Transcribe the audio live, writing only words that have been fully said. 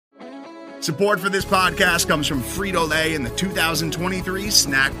Support for this podcast comes from Frito-Lay and the 2023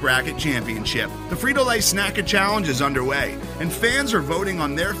 Snack Bracket Championship. The Frito-Lay Snack Challenge is underway, and fans are voting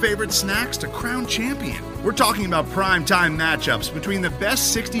on their favorite snacks to crown champion. We're talking about primetime matchups between the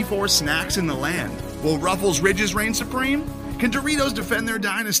best 64 snacks in the land. Will Ruffles Ridges reign supreme? Can Doritos defend their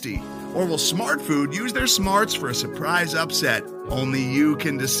dynasty? Or will Smart Food use their smarts for a surprise upset? Only you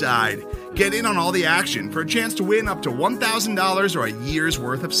can decide. Get in on all the action for a chance to win up to $1,000 or a year's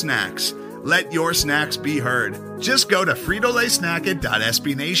worth of snacks. Let your snacks be heard. Just go to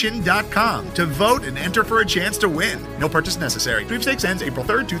fritolaysnacket.sbnation.com to vote and enter for a chance to win. No purchase necessary. Sweepstakes ends April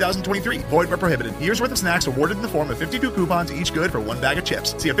 3rd, 2023. Void where prohibited. Year's worth of snacks awarded in the form of 52 coupons, each good for one bag of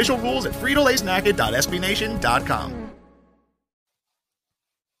chips. See official rules at fritolaysnacket.sbnation.com.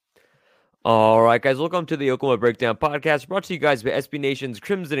 All right, guys, welcome to the Oklahoma Breakdown Podcast, brought to you guys by SB Nation's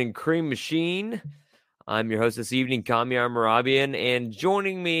Crimson and Cream Machine. I'm your host this evening, Kamiar Marabian, and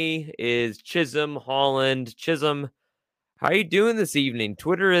joining me is Chisholm Holland. Chisholm, how are you doing this evening?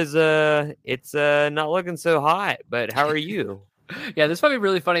 Twitter is it's not looking so hot, but how are you? Yeah, this might be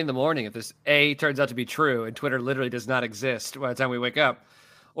really funny in the morning if this A turns out to be true and Twitter literally does not exist by the time we wake up,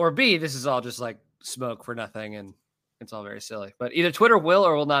 or B, this is all just like smoke for nothing and it's all very silly. But either Twitter will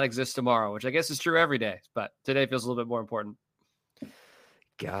or will not exist tomorrow, which I guess is true every day, but today feels a little bit more important.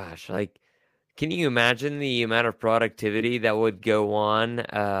 Gosh, can you imagine the amount of productivity that would go on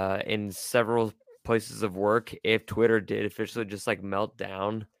in several places of work if Twitter did officially just melt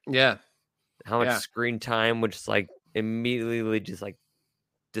down? Yeah. How much screen time would just immediately just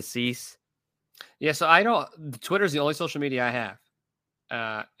decease? Yeah. So Twitter's the only social media I have.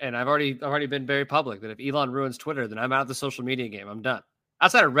 And I've already been very public that if Elon ruins Twitter, then I'm out of the social media game. I'm done.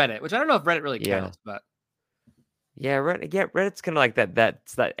 Outside of Reddit, which I don't know if Reddit really counts, but. Yeah, Reddit's kind of like that.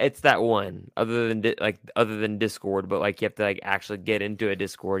 It's that one. Other than Discord, but you have to actually get into a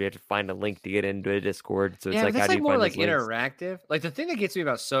Discord. You have to find a link to get into a Discord. So it's how do you more find interactive? The thing that gets me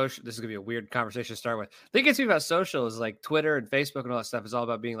about social. This is gonna be a weird conversation to start with. The thing that gets me about social is Twitter and Facebook and all that stuff is all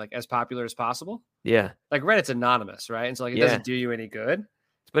about being as popular as possible. Yeah, Reddit's anonymous, right? And so it doesn't do you any good.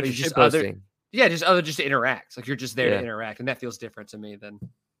 But you're just posting. Just to interact. You're just there to interact, and that feels different to me than.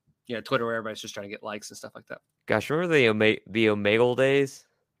 Twitter where everybody's just trying to get likes and stuff like that. Gosh, remember the Omegle days?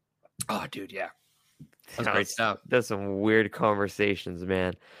 Oh, dude, yeah. That's great stuff. That's some weird conversations,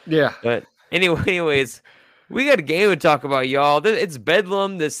 man. Yeah. But anyways, we got a game to talk about, y'all. It's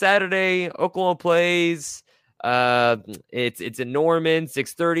Bedlam this Saturday. Oklahoma plays. It's in Norman,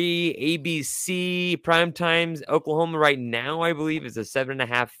 6:30, ABC, prime times. Oklahoma right now, I believe, is a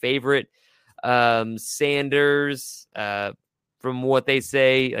 7.5 favorite. Sanders, from what they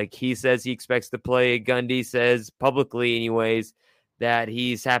say, he says he expects to play. Gundy says publicly anyways that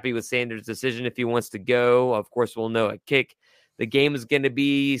he's happy with Sanders' decision if he wants to go. Of course, we'll know at kick. The game is going to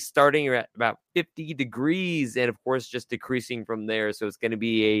be starting at about 50 degrees and, of course, just decreasing from there. So it's going to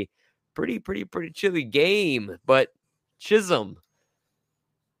be a pretty chilly game. But Chisholm,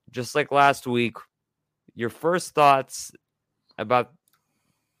 just like last week, your first thoughts about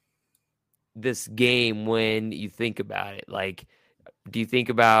this game when you think about it? Do you think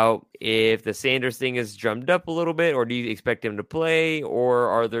about if the Sanders thing is drummed up a little bit, or do you expect him to play, or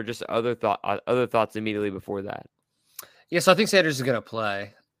are there just other thoughts immediately before that? Yeah, so I think Sanders is going to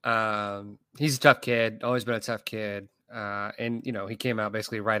play. He's a tough kid, always been a tough kid. And he came out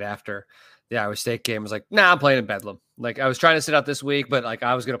basically right after the Iowa State game, was I'm playing in Bedlam. I was trying to sit out this week, but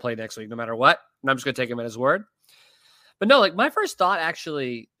I was going to play next week no matter what. And I'm just going to take him at his word. But no, my first thought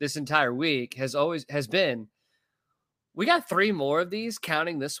actually this entire week has been, we got 3 more of these,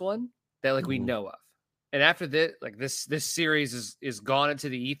 counting this one, that we know of. And after this, this series is gone into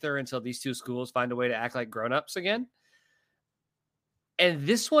the ether until these two schools find a way to act like grown-ups again. And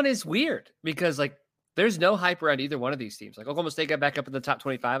this one is weird because there's no hype around either one of these teams. Oklahoma State got back up in the top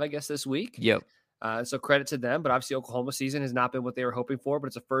 25, I guess, this week. Yep. So credit to them, but obviously Oklahoma season has not been what they were hoping for, but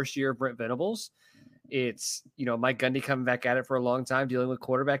it's a first year of Brent Venables. It's, Mike Gundy coming back at it for a long time, dealing with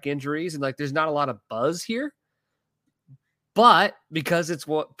quarterback injuries. And there's not a lot of buzz here, but because it's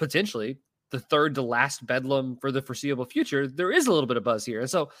potentially the third to last Bedlam for the foreseeable future, there is a little bit of buzz here. And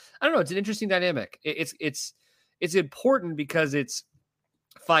so I don't know. It's an interesting dynamic. It's important because it's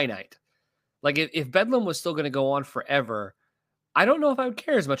finite. If Bedlam was still going to go on forever, I don't know if I would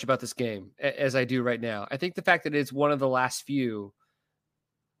care as much about this game as I do right now. I think the fact that it's one of the last few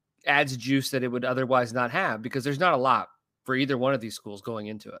adds juice that it would otherwise not have, because there's not a lot for either one of these schools going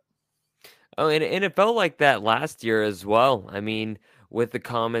into it. Oh, and it felt like that last year as well. I mean, with the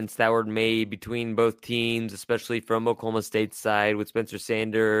comments that were made between both teams, especially from Oklahoma State's side with Spencer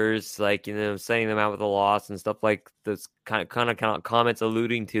Sanders, setting them out with a loss and stuff like those kind of comments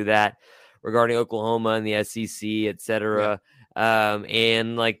alluding to that regarding Oklahoma and the SEC, et cetera.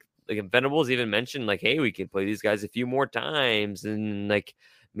 And like Venables even mentioned, like, hey, we can play these guys a few more times, and like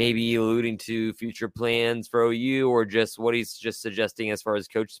maybe alluding to future plans for OU or just what he's just suggesting as far as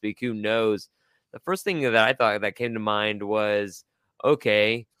coach speak. Who knows? The first thing that I thought that came to mind was,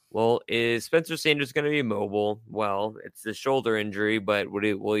 okay, well, is Spencer Sanders going to be mobile? Well, it's a shoulder injury, but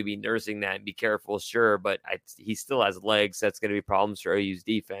will he be nursing that and be careful? Sure, but he still has legs. So that's going to be problems for OU's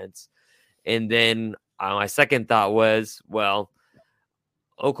defense. And then my second thought was, well,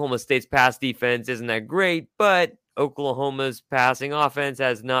 Oklahoma State's pass defense isn't that great, but Oklahoma's passing offense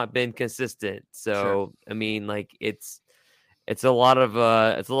has not been consistent. So, sure. I mean, like it's a lot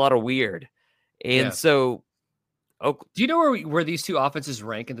of weird. And so, do you know where these two offenses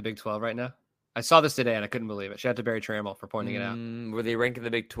rank in the Big 12 right now? I saw this today and I couldn't believe it. Shout out to Barry Trammell for pointing it out. Where they rank in the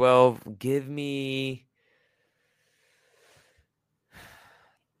Big 12? Give me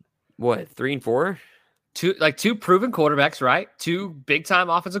what, 3 and 4? Two proven quarterbacks, right? 2 big time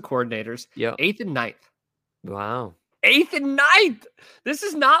offensive coordinators. Yeah, 8th and 9th. Wow. 8th and 9th. This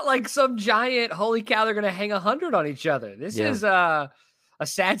is not like some giant, holy cow, they're going to hang 100 on each other. This is a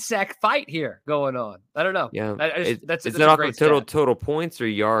sad sack fight here going on. I don't know. Yeah. That's it off of total points or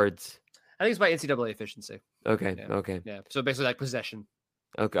yards? I think it's by NCAA efficiency. Okay. Yeah. Okay. Yeah. So basically like possession.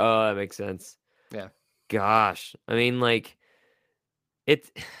 Okay. Oh, that makes sense. Yeah. Gosh. I mean, like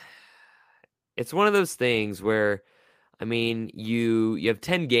it's one of those things where, I mean, you have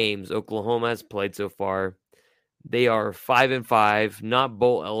 10 games Oklahoma has played so far. They are 5-5, not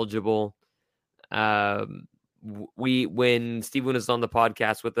bowl eligible. When Steve was on the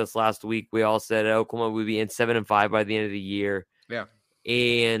podcast with us last week, we all said Oklahoma would be in 7-5 by the end of the year. Yeah.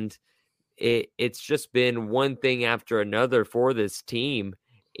 And it's just been one thing after another for this team.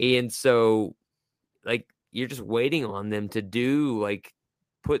 And so, like, you're just waiting on them to do, like,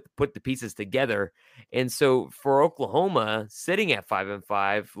 put the pieces together. And so for Oklahoma sitting at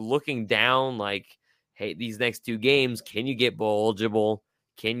 5-5, looking down like, hey, these next 2 games, can you get bowl eligible?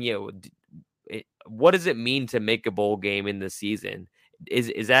 What does it mean to make a bowl game in the season?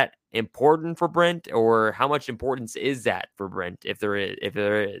 Is that important for Brent, or how much importance is that for Brent if there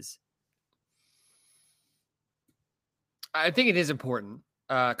is? I think it is important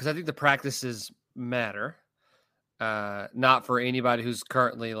because I think the practices matter. Not for anybody who's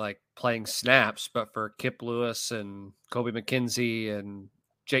currently like playing snaps, but for Kip Lewis and Kobe McKenzie and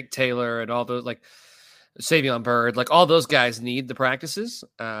Jake Taylor and all those, like Savion Byrd, like all those guys need the practices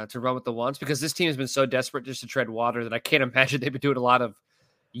to run with the ones, because this team has been so desperate just to tread water that I can't imagine they've been doing a lot of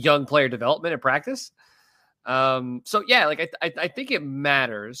young player development in practice. So yeah, like I think it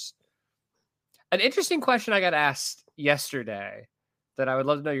matters. An interesting question I got asked yesterday that I would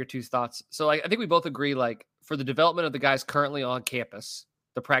love to know your 2 thoughts. So like, I think we both agree, like, for the development of the guys currently on campus,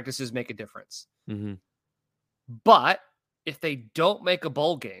 the practices make a difference. Mm-hmm. But if they don't make a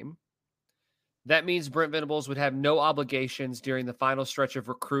bowl game, that means Brent Venables would have no obligations during the final stretch of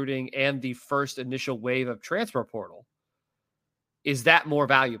recruiting and the first initial wave of transfer portal. Is that more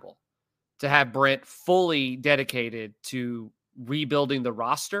valuable to have Brent fully dedicated to rebuilding the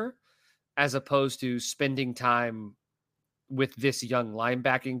roster as opposed to spending time with this young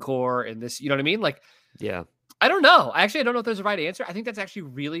linebacking core and this, you know what I mean? Like, yeah, I don't know. I don't know if there's a right answer. I think that's actually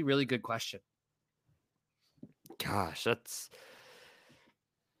really, really good question. Gosh, that's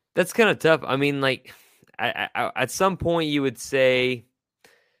kind of tough. I mean, like, I at some point you would say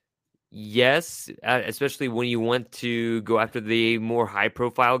yes, especially when you want to go after the more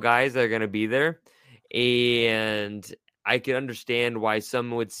high-profile guys that are going to be there. And I can understand why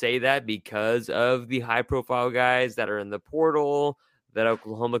some would say that because of the high-profile guys that are in the portal that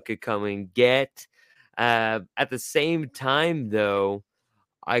Oklahoma could come and get. At the same time, though,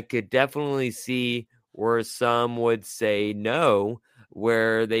 I could definitely see where some would say no,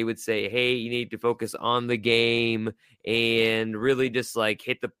 where they would say, hey, you need to focus on the game and really just like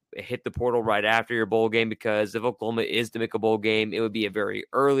hit the portal right after your bowl game, because if Oklahoma is to make a bowl game, it would be a very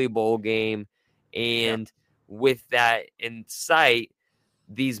early bowl game. And with that in sight,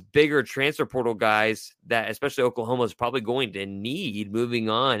 these bigger transfer portal guys that especially Oklahoma is probably going to need moving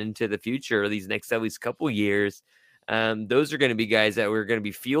on into the future, these next at least couple years, those are going to be guys that we're going to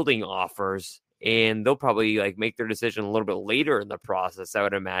be fielding offers, and they'll probably like make their decision a little bit later in the process, I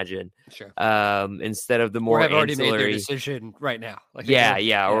would imagine. Sure. Instead of the more have ancillary, already made their decision right now. Like,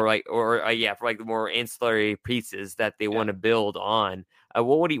 for like the more ancillary pieces that they want to build on.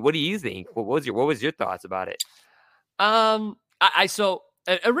 What do you think? What was your thoughts about it? So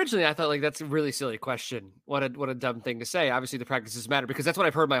originally I thought like that's a really silly question. What a dumb thing to say. Obviously the practices matter because that's what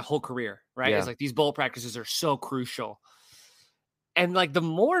I've heard my whole career, right? Yeah. It's like these bowl practices are so crucial. And like the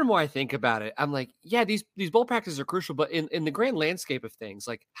more and more I think about it, I'm like, yeah, these bowl practices are crucial, but in the grand landscape of things,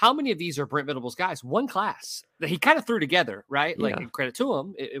 like how many of these are Brent Venables guys? One class that he kind of threw together, right? Like, Yeah. and credit to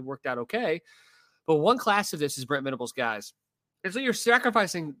him, it worked out okay. But one class of this is Brent Venables guys. And so you're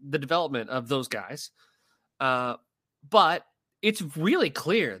sacrificing the development of those guys. But it's really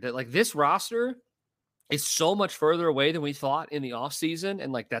clear that like this roster is so much further away than we thought in the offseason.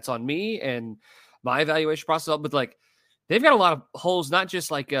 And like that's on me and my evaluation process. But like they've got a lot of holes, not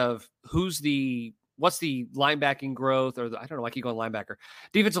just like of what's the linebacking growth or I don't know, I keep going linebacker,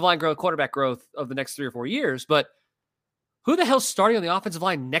 defensive line growth, quarterback growth of the next 3 or 4 years, but who the hell's starting on the offensive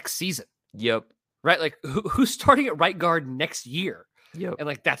line next season? Yep. Right? Like who's starting at right guard next year? Yep. And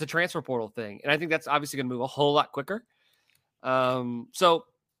like that's a transfer portal thing. And I think that's obviously going to move a whole lot quicker. So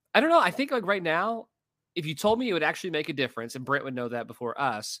I don't know. I think like right now, if you told me it would actually make a difference, and Brent would know that before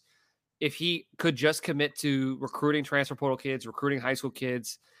us, if he could just commit to recruiting transfer portal kids, recruiting high school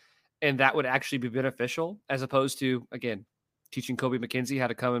kids, and that would actually be beneficial as opposed to, again, teaching Kobe McKenzie how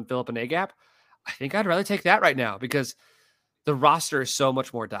to come and fill up an A gap, I think I'd rather take that right now because the roster is so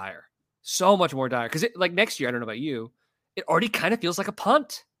much more dire. So much more dire. Because like next year, I don't know about you, it already kind of feels like a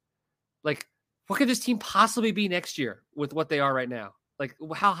punt. Like, what could this team possibly be next year with what they are right now? Like,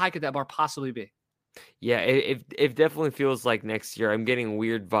 how high could that bar possibly be? Yeah, it definitely feels like next year. I'm getting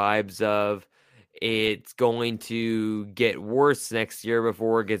weird vibes of it's going to get worse next year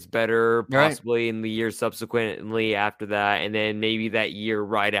before it gets better, possibly in the year subsequently after that. And then maybe that year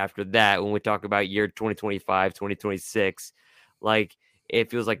right after that, when we talk about year 2025, 2026, like it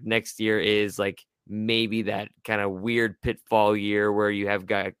feels like next year is like maybe that kind of weird pitfall year where you have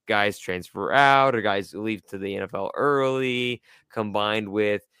guys transfer out or guys leave to the NFL early, combined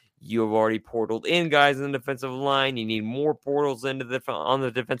with you have already portaled in guys in the defensive line. You need more portals into on the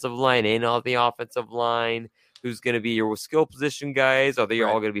defensive line and on the offensive line. Who's going to be your skill position guys? Are they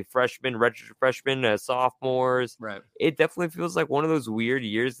all going to be freshmen, redshirt freshmen, sophomores? Right. It definitely feels like one of those weird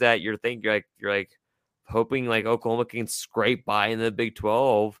years that you're like hoping like Oklahoma can scrape by in the Big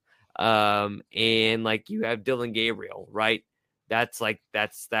 12. And like you have Dylan Gabriel, right? That's the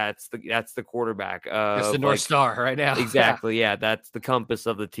quarterback. That's the North Star right now. Exactly. Yeah. That's the compass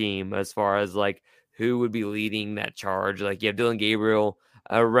of the team as far as like who would be leading that charge. Like you have Dylan Gabriel,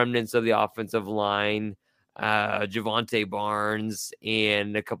 remnants of the offensive line, Javonte Barnes,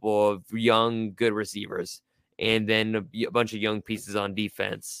 and a couple of young, good receivers, and then a bunch of young pieces on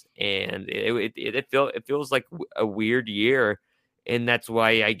defense. And it feels like a weird year. And that's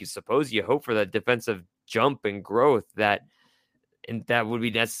why I suppose you hope for that defensive jump and growth that would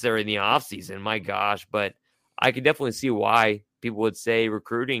be necessary in the offseason. My gosh. But I can definitely see why people would say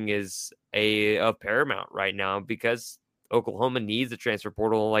recruiting is a paramount right now because Oklahoma needs a transfer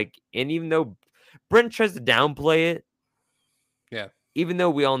portal. Like, and even though Brent tries to downplay it, yeah, even though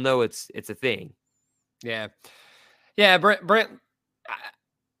we all know it's a thing. Yeah. Brent,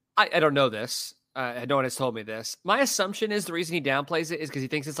 I don't know this. No one has told me this. My assumption is the reason he downplays it is because he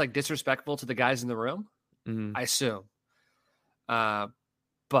thinks it's like disrespectful to the guys in the room. Mm-hmm. I assume.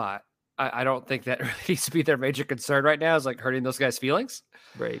 But I don't think that really needs to be their major concern right now is like hurting those guys' feelings.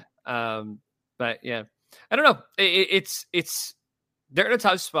 Right. But yeah, I don't know. It's they're in a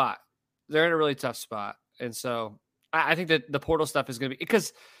tough spot. They're in a really tough spot. And so I think that the portal stuff is going to be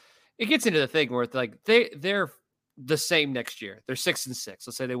because it gets into the thing where it's like they're the same next year. They're 6-6.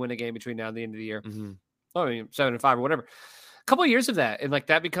 Let's say they win a game between now and the end of the year. Mm-hmm. I mean, 7-5 or whatever. A couple of years of that. And like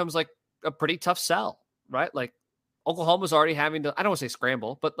that becomes like a pretty tough sell, right? Like Oklahoma's already having to, I don't want to say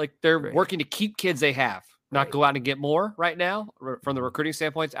scramble, but like they're working to keep kids they have, not go out and get more right now from the recruiting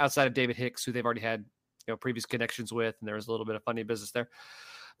standpoints outside of David Hicks, who they've already had, previous connections with. And there was a little bit of funny business there,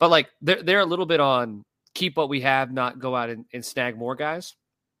 but like they're a little bit on keep what we have, not go out and snag more guys.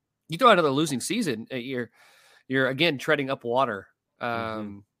 You throw out another losing season, you're again treading up water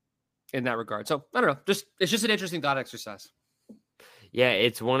in that regard. So I don't know, it's just an interesting thought exercise. Yeah,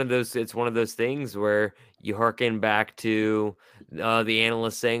 it's one of those things where you hearken back to the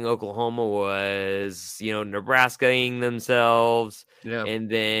analysts saying Oklahoma was, Nebraska-ing themselves. Yeah. And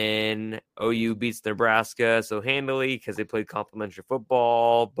then OU beats Nebraska so handily because they played complimentary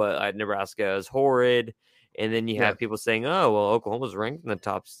football, but Nebraska is horrid. And then you have people saying, oh, well, Oklahoma's ranked in the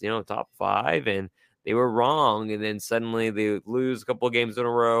top 5, and they were wrong. And then suddenly they lose a couple of games in a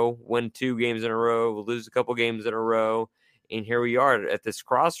row, win 2 games in a row, lose a couple of games in a row. And here we are at this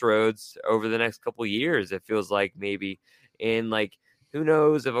crossroads over the next couple of years. It feels like maybe, and like, who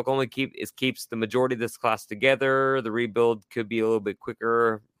knows if Oklahoma keeps the majority of this class together, the rebuild could be a little bit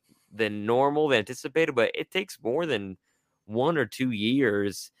quicker than normal, than anticipated, but it takes more than 1 or 2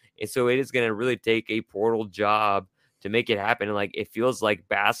 years. And so it is going to really take a portal job to make it happen. And like, it feels like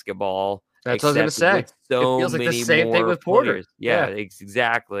basketball, That's what I was going to except say. with so It feels like the many same thing more with Porter. players. Yeah,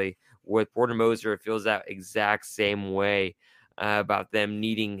 exactly. With Porter Moser, it feels that exact same way about them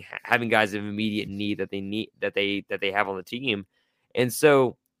having guys of immediate need that they have on the team. And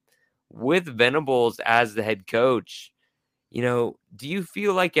so with Venables as the head coach, do you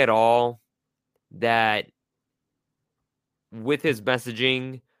feel like at all that with his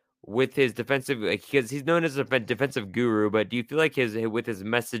messaging, with his defensive, because he's known as a defensive guru, but do you feel like with his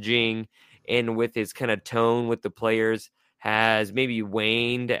messaging and with his kind of tone with the players has maybe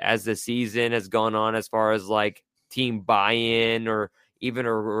waned as the season has gone on, as far as like team buy-in or even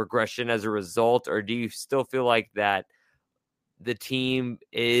a regression as a result? Or do you still feel like that the team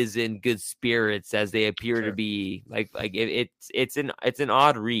is in good spirits as they appear to be? It's an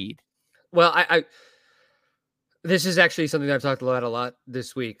odd read. Well, I this is actually something that I've talked about a lot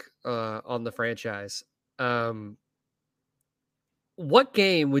this week on the franchise. What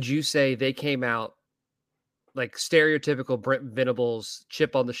game would you say they came out like stereotypical Brent Venables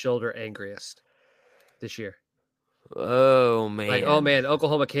chip on the shoulder angriest this year? Oh man. Like, oh man,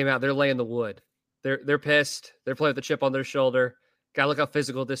 Oklahoma came out, they're laying the wood. They're pissed. They're playing with the chip on their shoulder. Gotta look how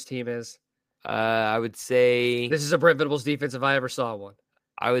physical this team is. I would say this is a Brent Venables defense if I ever saw one.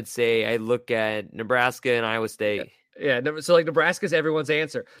 I would say I look at Nebraska and Iowa State. Yeah. So like Nebraska's everyone's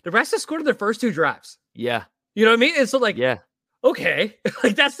answer. Nebraska scored in their first 2 drives. Yeah. You know what I mean? And so like, yeah, okay,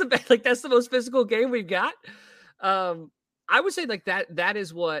 that's the most physical game we've got. I would say like that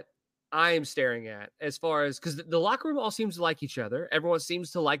is what I am staring at, as far as, because the locker room all seems to like each other. Everyone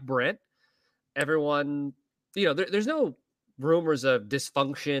seems to like Brent. Everyone, there's no rumors of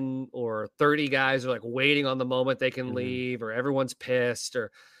dysfunction or 30 guys are like waiting on the moment they can leave, or everyone's pissed,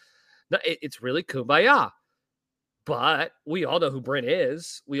 or no, it's really kumbaya. But we all know who Brent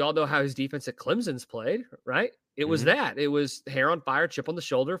is. We all know how his defense at Clemson's played, right? It was that. It was hair on fire, chip on the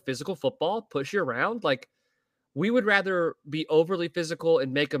shoulder, physical football, push you around. Like, we would rather be overly physical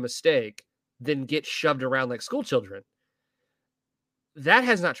and make a mistake than get shoved around like school children. That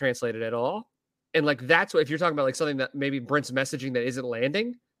has not translated at all. And like, that's what, if you're talking about like something that maybe Brent's messaging that isn't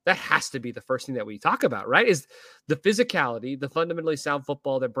landing, that has to be the first thing that we talk about, right? Is the physicality, the fundamentally sound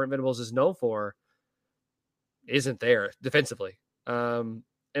football that Brent Venables is known for isn't there defensively. And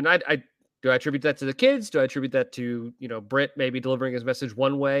I do I attribute that to the kids? Do I attribute that to, Brent maybe delivering his message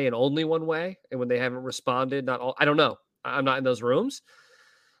one way and only one way? And when they haven't responded, not all, I don't know. I'm not in those rooms,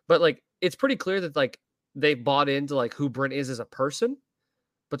 but like, it's pretty clear that like they bought into like who Brent is as a person,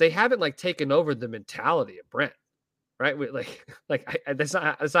 but they haven't like taken over the mentality of Brent, right? That's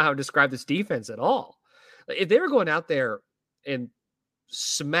not how I describe this defense at all. Like, if they were going out there and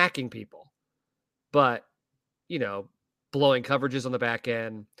smacking people, but blowing coverages on the back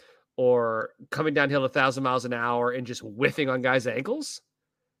end, or coming downhill 1,000 miles an hour and just whiffing on guys' ankles,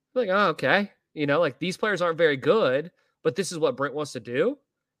 like, oh, okay. Like, these players aren't very good, but this is what Brent wants to do.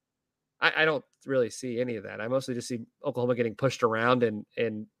 I don't really see any of that. I mostly just see Oklahoma getting pushed around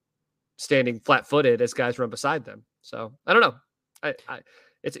and standing flat-footed as guys run beside them. So I don't know.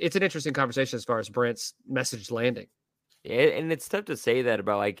 It's an interesting conversation as far as Brent's message landing. And it's tough to say that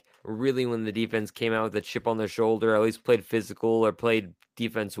about like really when the defense came out with a chip on their shoulder, at least played physical or played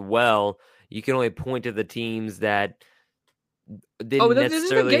defense well. You can only point to the teams that didn't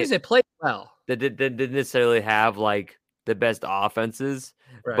necessarily games they played well. That didn't necessarily have like the best offenses,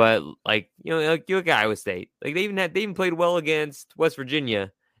 right. But like like you look at Iowa State, like they even played well against West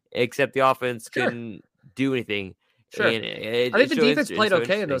Virginia, except the offense couldn't do anything. Sure. And I think the defense played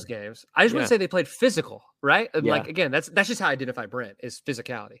okay in those games. I just wouldn't say they played physical, right? And like, again, that's just how I identify Brent, is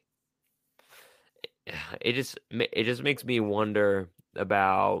physicality. It just makes me wonder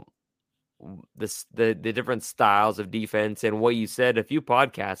about the different styles of defense, and what you said a few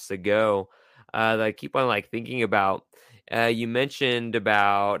podcasts ago that I keep on like thinking about. You mentioned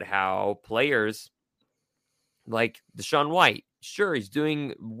about how players like Deshaun White, sure, he's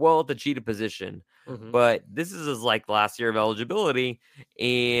doing well at the cheetah position, but this is his like last year of eligibility,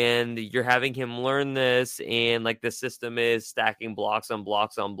 and you're having him learn this, and like the system is stacking blocks on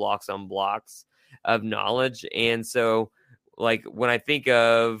blocks on blocks on blocks of knowledge. And so like when I think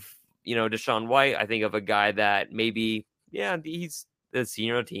of Deshaun White, I think of a guy that maybe he's the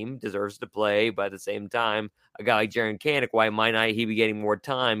senior team, deserves to play, but at the same time, a guy like Jaren Kanak, why might not he be getting more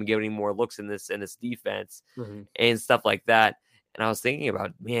time and getting more looks in this defense and stuff like that? And I was thinking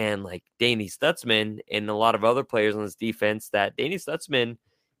about, man, like Danny Stutzman and a lot of other players on this defense, that Danny Stutzman,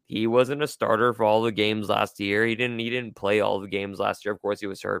 he wasn't a starter for all the games last year. He didn't play all the games last year. Of course, he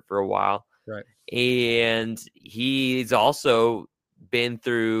was hurt for a while. Right. And he's also been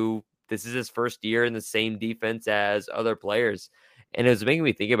through this is his first year in the same defense as other players. And it was making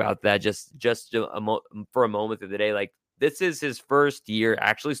me think about that for a moment the other day. Like, this is his first year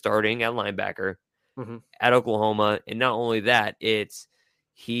actually starting at linebacker at Oklahoma. And not only that,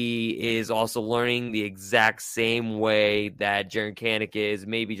 he is also learning the exact same way that Jaron Kanak is,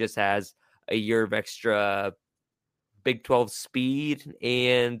 maybe just has a year of extra Big 12 speed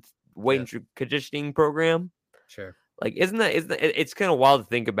and weight and conditioning program. Sure. Like, it's kind of wild to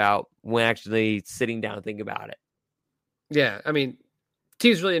think about when actually sitting down and think about it. Yeah. I mean,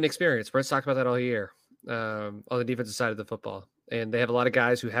 team's really inexperienced. Brent's talked about that all year on the defensive side of the football. And they have a lot of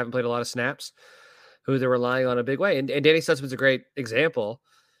guys who haven't played a lot of snaps, who they're relying on a big way. And Danny Stutzman's a great example.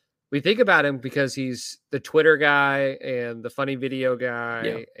 We think about him because he's the Twitter guy and the funny video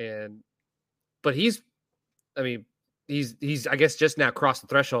guy. But he's I guess just now crossed the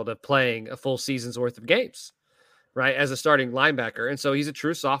threshold of playing a full season's worth of games, right? As a starting linebacker. And so he's a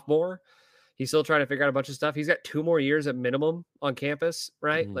true sophomore. He's still trying to figure out a bunch of stuff. He's got 2 more years at minimum on campus,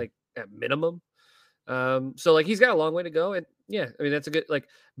 right? Like at minimum. So like he's got a long way to go. And yeah, I mean, that's a good, like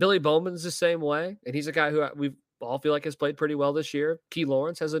Billy Bowman's the same way. And he's a guy who we all feel like has played pretty well this year. Key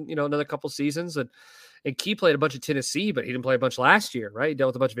Lawrence has another couple seasons, and Key played a bunch of Tennessee, but he didn't play a bunch last year, right? He dealt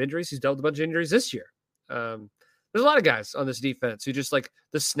with a bunch of injuries. He's dealt with a bunch of injuries this year. There's a lot of guys on this defense who just like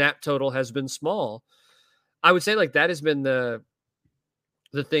the snap total has been small. I would say like that has been the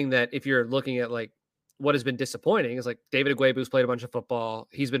thing that if you're looking at like what has been disappointing is like David Agwebu's played a bunch of football.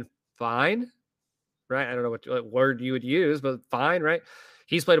 He's been fine, right? I don't know what word you would use, but fine, right?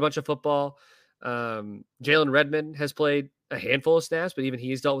 He's played a bunch of football. Jalen Redmond has played a handful of snaps, but even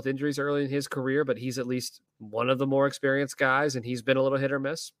he's dealt with injuries early in his career, but he's at least one of the more experienced guys, and he's been a little hit or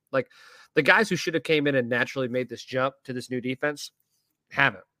miss. Like the guys who should have came in and naturally made this jump to this new defense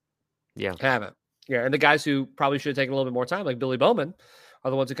haven't. Yeah. And the guys who probably should have taken a little bit more time, like Billy Bowman, are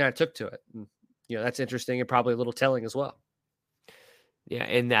the ones who kind of took to it. And, that's interesting and probably a little telling as well. Yeah,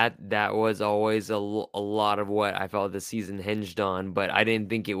 and that was always a lot of what I felt the season hinged on, but I didn't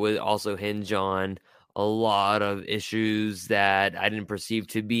think it would also hinge on a lot of issues that I didn't perceive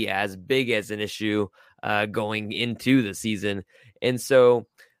to be as big as an issue going into the season. And so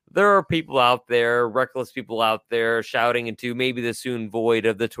there are people out there, reckless people out there shouting into maybe the soon void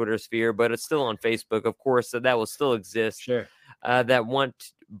of the Twitter sphere, but it's still on Facebook, of course, so that will still exist. Sure. That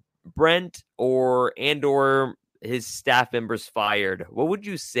want Brent or his staff members fired. What would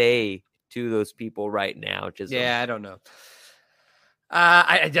you say to those people right now? Yeah, I don't know.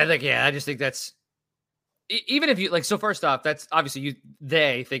 I just think that's, even if you like, so first off, that's obviously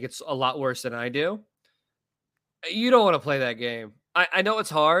they think it's a lot worse than I do. You don't want to play that game. I know it's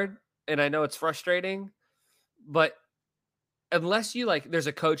hard and I know it's frustrating, but unless you like, there's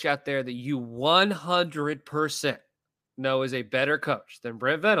a coach out there that you 100% know is a better coach than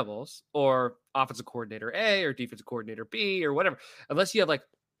Brent Venables or offensive coordinator A or defensive coordinator B or whatever, unless you have like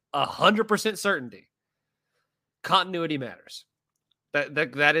 100% certainty, continuity matters.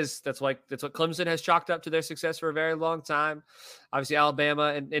 That's what Clemson has chalked up to their success for a very long time. Obviously,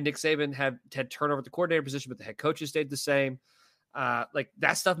 Alabama and Nick Saban had turnover at the coordinator position, but the head coaches stayed the same. Like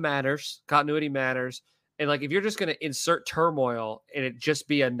that stuff matters. Continuity matters. And like, if you're just going to insert turmoil and it just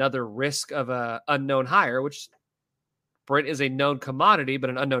be another risk of a unknown hire, which Brent is a known commodity, but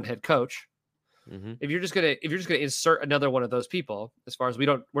an unknown head coach. Mm-hmm. If you're just going to insert another one of those people, as far as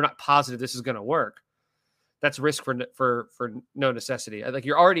we're not positive this is going to work, that's risk for no necessity. Like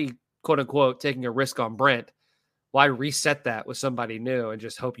you're already quote unquote taking a risk on Brent. Why reset that with somebody new and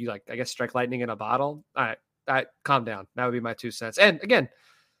just hope you like, I guess, strike lightning in a bottle? All right, calm down. That would be my 2 cents. And again,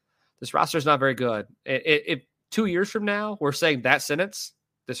 this roster is not very good. If 2 years from now we're saying that sentence,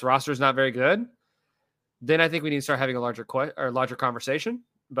 this roster is not very good, then I think we need to start having a larger conversation.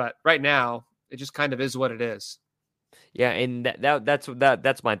 But right now, it just kind of is what it is. Yeah, and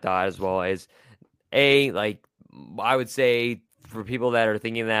that's my thought as well. Is like I would say for people that are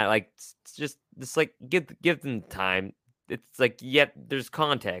thinking that, like, just like give them time. It's like, yet there's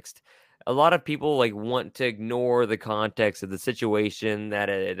context. A lot of people like want to ignore the context of the situation that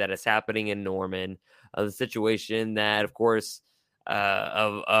is happening in Norman, the situation that, of course,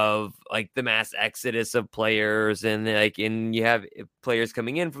 of like the mass exodus of players, and you have players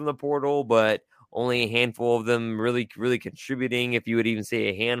coming in from the portal, but only a handful of them really contributing. If you would even say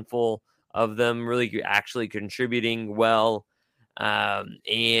a handful of them really actually contributing well,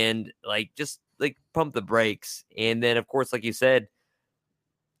 and like just like pump the brakes. And then, of course, like you said,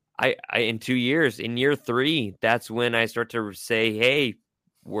 I in 2 years, in year 3, that's when I start to say, hey,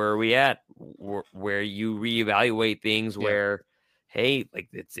 where are we at? Where you reevaluate things, where, hey, like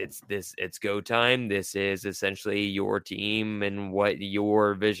it's go time. This is essentially your team and what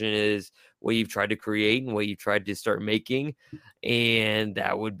your vision is, what you've tried to create and what you've tried to start making. And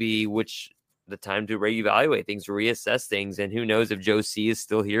that would be the time to reevaluate things, reassess things. And who knows if Joe C is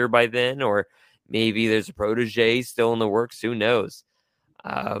still here by then, or maybe there's a protege still in the works. Who knows?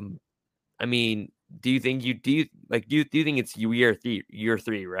 I mean, do you think it's year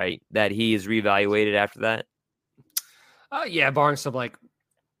three, right? That he is reevaluated after that? Yeah, barring some like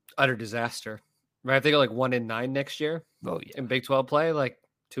utter disaster, right? If they go like 1-9 next year, in Big 12 play, like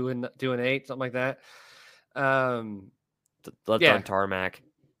 2-8, something like that. Let's on tarmac.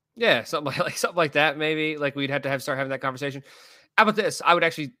 Yeah, something like that. Maybe like we'd have to start having that conversation. How about this? I would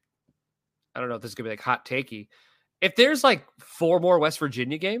actually, I don't know if this is gonna be like hot takey. If there's like 4 more West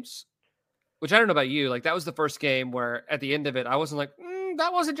Virginia games, which I don't know about you, like that was the first game where at the end of it, I wasn't like,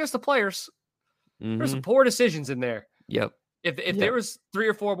 that wasn't just the players. There's some poor decisions in there. Yep. If there was 3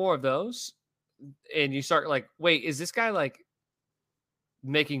 or 4 more of those, and you start like, wait, is this guy like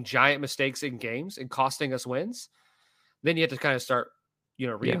making giant mistakes in games and costing us wins? Then you have to kind of start,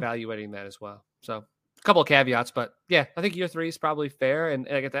 reevaluating that as well. So a couple of caveats, but yeah, I think year 3 is probably fair. And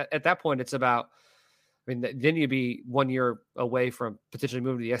at that point, it's about, I mean, then you'd be 1 year away from potentially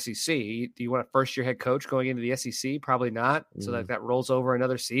moving to the SEC. Do you want a first-year head coach going into the SEC? Probably not. So that rolls over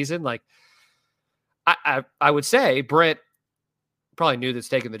another season. Like, I would say Brent probably knew that's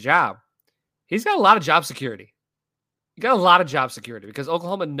taking the job. He's got a lot of job security. Because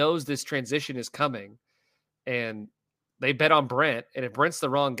Oklahoma knows this transition is coming, and they bet on Brent. And if Brent's the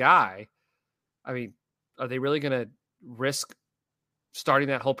wrong guy, I mean, are they really going to risk starting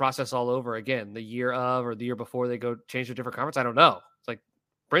that whole process all over again the year of or the year before they go change to a different conference? I don't know. It's like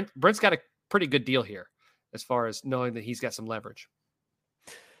Brent's got a pretty good deal here as far as knowing that he's got some leverage.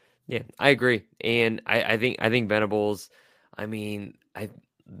 Yeah, I agree. And I think Venables, I mean, I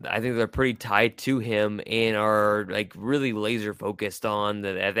think they're pretty tied to him and are like really laser focused on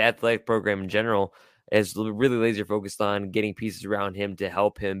the athletic program in general, is really laser focused on getting pieces around him to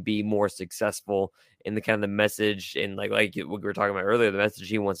help him be more successful in the kind of the message and like what we were talking about earlier, the message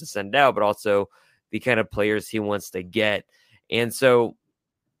he wants to send out, but also the kind of players he wants to get. And so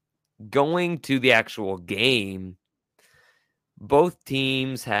going to the actual game, both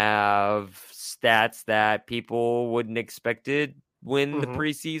teams have stats that people wouldn't expected when the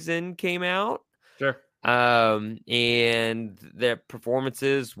preseason came out. Sure. And their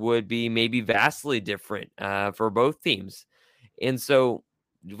performances would be maybe vastly different for both teams. And so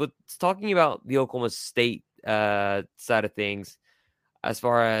let's talking about the Oklahoma State side of things, as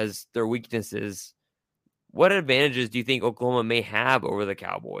far as their weaknesses, what advantages do you think Oklahoma may have over the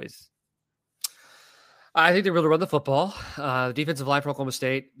Cowboys? I think they're able to run the football. The defensive line for Oklahoma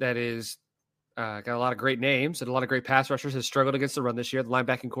State, that is got a lot of great names and a lot of great pass rushers, has struggled against the run this year. The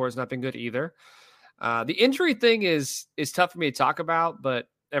linebacking core has not been good either. The injury thing is tough for me to talk about, but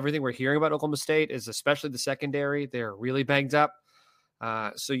everything we're hearing about Oklahoma State is, especially the secondary, they're really banged up.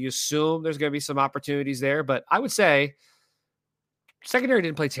 So you assume there's going to be some opportunities there. But I would say secondary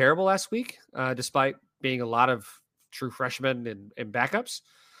didn't play terrible last week, despite being a lot of true freshmen and backups.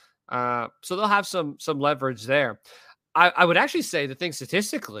 So they'll have some leverage there. I would actually say the thing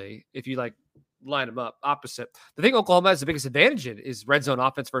statistically, if you like line them up opposite, the thing Oklahoma has the biggest advantage in is red zone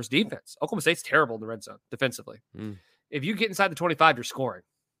offense versus defense. Oklahoma State's terrible in the red zone defensively. If you get inside the 25, you're scoring.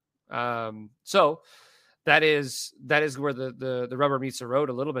 So that is where the rubber meets the road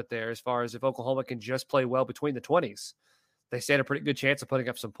a little bit there, as far as if Oklahoma can just play well between the 20s, they stand a pretty good chance of putting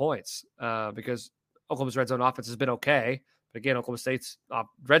up some points, because Oklahoma's red zone offense has been okay. But again, Oklahoma State's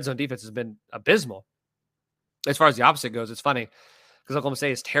red zone defense has been abysmal. As far as the opposite goes, it's funny because Oklahoma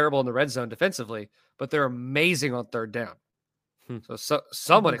State is terrible in the red zone defensively, but they're amazing on third down. So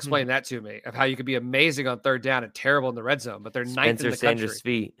someone explain that to me, of how you could be amazing on third down and terrible in the red zone, but they're ninth in the country. Sanders'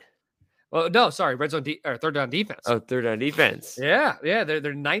 feet. Well, no, sorry, red zone or third down defense. Oh, third down defense. Yeah,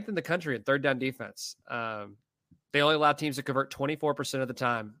 they're ninth in the country in third down defense. They only allow teams to convert 24% of the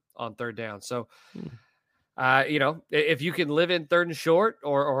time on third down. So. If you can live in third and short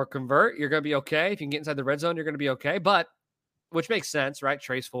or convert, you're going to be okay. If you can get inside the red zone, you're going to be okay. But which makes sense, right?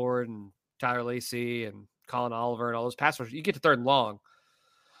 Trace Ford and Tyler Lacey and Colin Oliver and all those pass rushers. You get to third and long,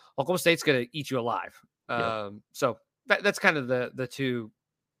 Oklahoma State's going to eat you alive. So that's kind of the two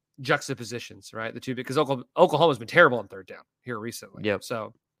juxtapositions, right? The two, because Oklahoma's been terrible on third down here recently. Yep.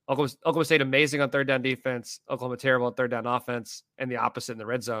 So Oklahoma State amazing on third down defense, Oklahoma terrible on third down offense, and the opposite in the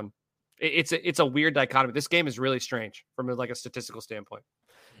red zone. It's a weird dichotomy. This game is really strange from like a statistical standpoint.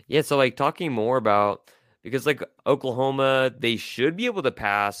 Yeah, so like talking more about because like Oklahoma, they should be able to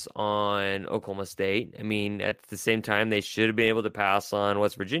pass on Oklahoma State. I mean, at the same time, they should have been able to pass on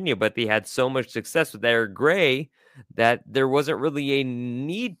West Virginia, but they had so much success with Eric Gray that there wasn't really a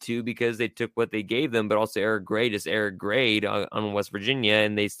need to, because they took what they gave them, but also Eric Gray just Eric Grayed on West Virginia,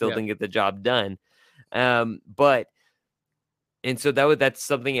 and they still didn't get the job done. But and so that's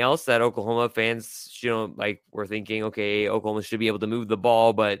something else that Oklahoma fans, like, were thinking, okay, Oklahoma should be able to move the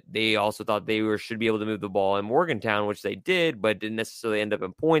ball, but they also thought they should be able to move the ball in Morgantown, which they did, but didn't necessarily end up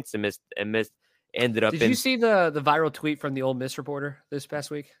in points and ended up Did you see the viral tweet from the Ole Miss reporter this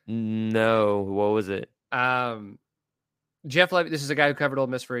past week? No, what was it? Jeff Levy, this is a guy who covered Ole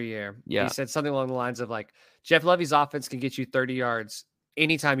Miss for a year. Yeah. He said something along the lines of like, Jeff Levy's offense can get you 30 yards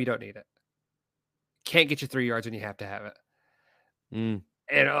anytime you don't need it. Can't get you 3 yards when you have to have it. And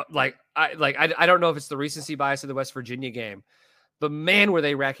I don't know if it's the recency bias of the West Virginia game, but man, were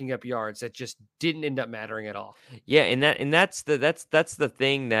they racking up yards that just didn't end up mattering at all. Yeah, and that's the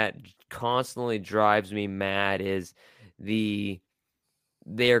thing that constantly drives me mad is they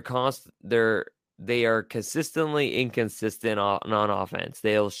are consistently inconsistent on offense.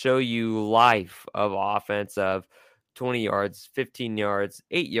 They'll show you life of offense of 20 yards, 15 yards,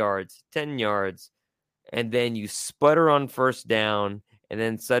 8 yards, 10 yards. And then you sputter on first down, and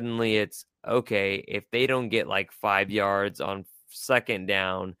then suddenly it's, okay, if they don't get like 5 yards on second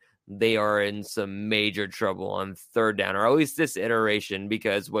down, they are in some major trouble on third down, or at least this iteration,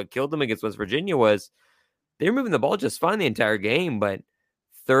 because what killed them against West Virginia was they were moving the ball just fine the entire game, but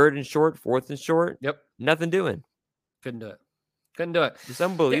third and short, fourth and short, nothing doing. Couldn't do it. It's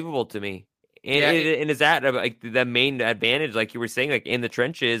unbelievable to me. And is that like the main advantage, like you were saying, like in the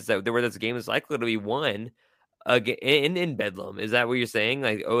trenches, that where this game is likely to be won in Bedlam? Is that what you're saying?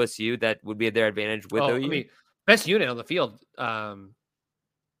 Like OSU, that would be their advantage with OU? I mean, best unit on the field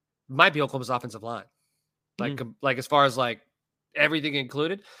might be Oklahoma's offensive line. Like as far as like everything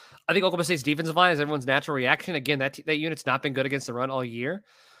included, I think Oklahoma State's defensive line is everyone's natural reaction. Again, that unit's not been good against the run all year.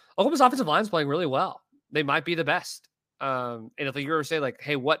 Oklahoma's offensive line is playing really well. They might be the best. And if you were to say like,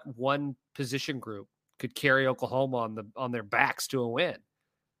 hey, what one position group could carry Oklahoma on their backs to a win?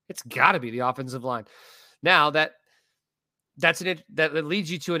 It's got to be the offensive line. Now that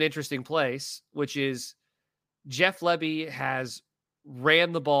leads you to an interesting place, which is Jeff Levy has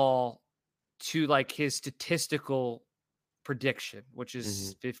ran the ball to like his statistical prediction, which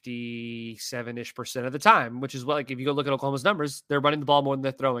is 57% of the time, which is what, like, if you go look at Oklahoma's numbers, they're running the ball more than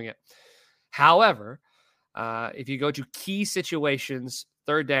they're throwing it. However, if you go to key situations,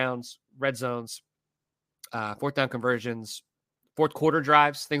 third downs, red zones, fourth down conversions, fourth quarter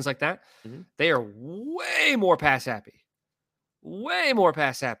drives, things like that, they are way more pass happy.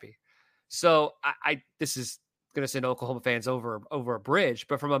 So this is going to send Oklahoma fans over a bridge,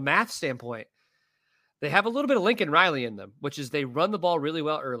 but from a math standpoint, they have a little bit of Lincoln Riley in them, which is they run the ball really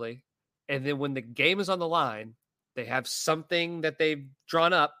well early. And then when the game is on the line, they have something that they've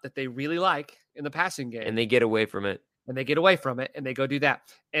drawn up that they really like in the passing game. And they get away from it. And they go do that.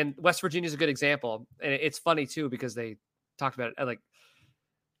 And West Virginia is a good example. And it's funny too, because they talked about it. Like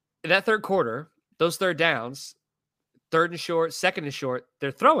in that third quarter, those third downs, third and short, second and short, they're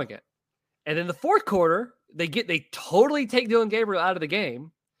throwing it. And in the fourth quarter, they totally take Dylan Gabriel out of the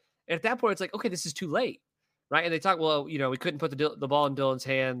game. And at that point, it's like, okay, this is too late. Right. And they talk, well, we couldn't put the ball in Dylan's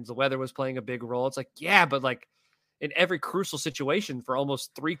hands. The weather was playing a big role. It's like, yeah, but like in every crucial situation for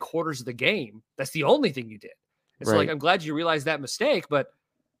almost 3/4 of the game, that's the only thing you did. And so, like, I'm glad you realized that mistake, but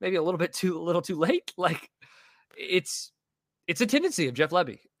maybe a little too late. Like it's a tendency of Jeff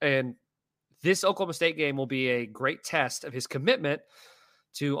Levy. And this Oklahoma State game will be a great test of his commitment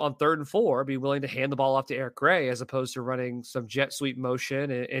to, on 3rd and 4, be willing to hand the ball off to Eric Gray as opposed to running some jet sweep motion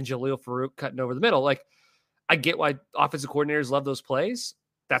and Jaleel Farouk cutting over the middle. Like, I get why offensive coordinators love those plays.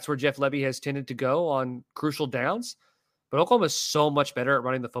 That's where Jeff Levy has tended to go on crucial downs. But Oklahoma is so much better at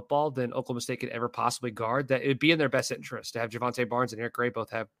running the football than Oklahoma State could ever possibly guard that it'd be in their best interest to have Javonte Barnes and Eric Gray both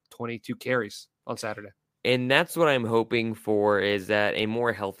have 22 carries on Saturday. And that's what I'm hoping for, is that a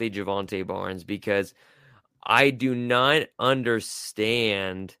more healthy Javonte Barnes, because I do not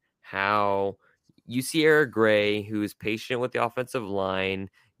understand how you see Eric Gray, who is patient with the offensive line.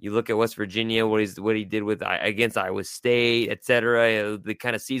 You look at West Virginia, what he did with against Iowa State, etc. The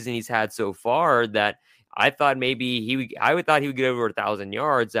kind of season he's had so far, that I thought maybe I thought he would get over 1,000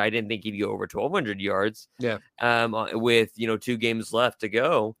 yards. I didn't think he'd go over 1,200 yards. Yeah. With 2 games left to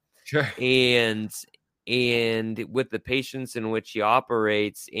go. Sure. And with the patience in which he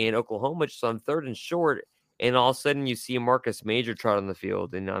operates in Oklahoma, just on 3rd and short, and all of a sudden you see Marcus Major trot on the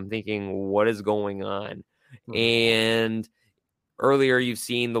field, and I'm thinking, what is going on? And earlier you've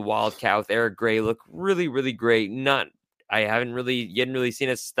seen the Wildcat with Eric Gray look really, really great. You hadn't really seen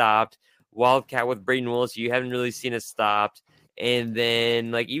it stopped. Wildcat with Braden Willis, you haven't really seen it stopped. And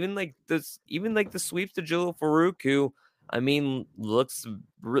then even the sweeps to Jalil Farouk, who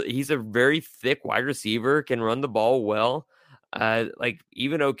he's a very thick wide receiver, can run the ball well.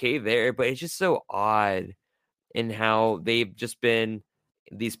 Even okay there, but it's just so odd in how they've just been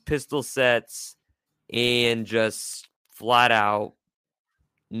these pistol sets and just flat out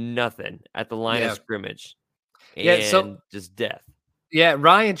nothing at the line of scrimmage and just death. Yeah,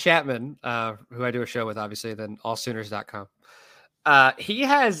 Ryan Chapman, who I do a show with, obviously, then allsooners.com. He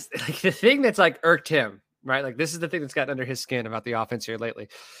has the thing that's irked him, right? Like, this is the thing that's gotten under his skin about the offense here lately,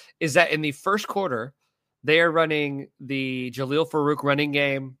 is that in the first quarter, they are running the Jalil Farouk running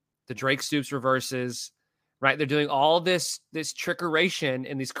game, the Drake Stoops reverses, right? They're doing all this trickeration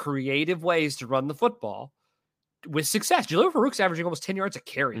in these creative ways to run the football with success. Jalil Farouk's averaging almost 10 yards a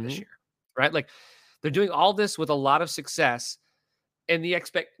carry this year, right? Like, they're doing all this with a lot of success, and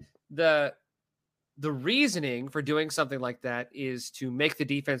the reasoning for doing something like that is to make the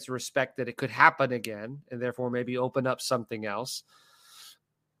defense respect that it could happen again, and therefore maybe open up something else.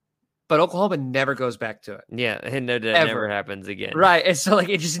 But Oklahoma never goes back to it. Yeah, and that never happens again. Right. And so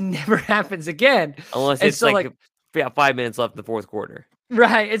it just never happens again. Unless it's 5 minutes left in the fourth quarter.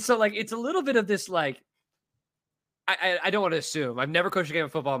 Right. And so it's a little bit of this, I don't want to assume. I've never coached a game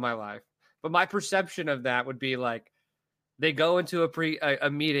of football in my life. But my perception of that would be they go into a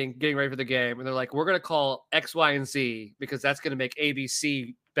meeting getting ready for the game, and they're like, we're going to call X, Y, and Z because that's going to make A, B,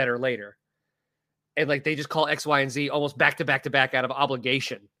 C better later. And they just call X, Y, and Z almost back to back to back out of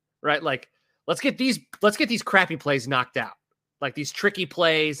obligation. Right? Let's get these crappy plays knocked out. These tricky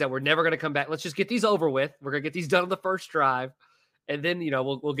plays that we're never going to come back. Let's just get these over with. We're going to get these done on the first drive. And then,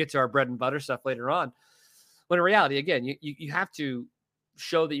 we'll get to our bread and butter stuff later on. When in reality, again, you have to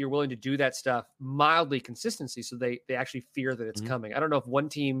show that you're willing to do that stuff mildly consistency. So they actually fear that it's coming. I don't know if one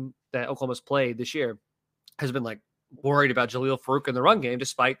team that Oklahoma's played this year has been worried about Jalil Farouk in the run game,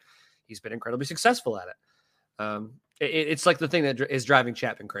 despite he's been incredibly successful at it. It's the thing that is driving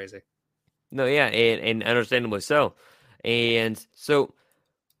Chapman crazy. No, yeah, and understandably so. And so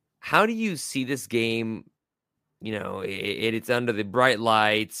how do you see this game? It's under the bright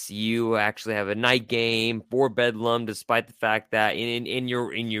lights. You actually have a night game for Bedlam, despite the fact that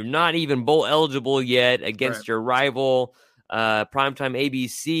you're not even bowl eligible yet against your rival, primetime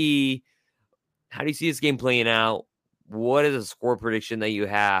ABC. How do you see this game playing out? What is a score prediction that you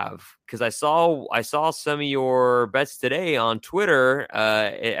have? Because I saw some of your bets today on Twitter,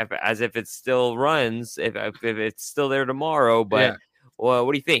 as if it still runs, if it's still there tomorrow. But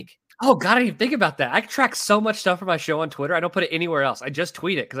what do you think? Oh God, I didn't even think about that. I track so much stuff for my show on Twitter. I don't put it anywhere else. I just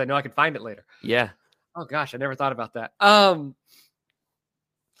tweet it because I know I can find it later. Yeah. Oh gosh, I never thought about that.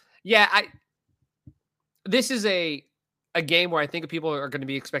 This is a game where I think people are going to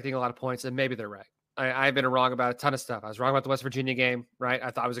be expecting a lot of points, and maybe they're right. I've been wrong about a ton of stuff. I was wrong about the West Virginia game, right? I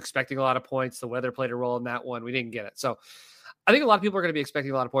thought I was expecting a lot of points. The weather played a role in that one. We didn't get it. So I think a lot of people are going to be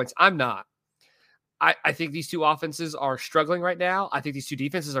expecting a lot of points. I'm not. I think these two offenses are struggling right now. I think these two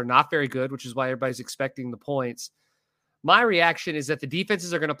defenses are not very good, which is why everybody's expecting the points. My reaction is that the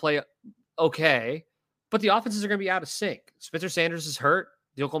defenses are going to play okay, but the offenses are going to be out of sync. Spencer Sanders is hurt.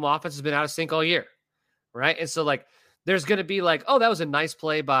 The Oklahoma offense has been out of sync all year, right? And so, there's going to be oh, that was a nice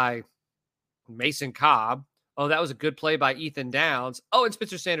play by Mason Cobb. Oh, that was a good play by Ethan Downs. Oh, and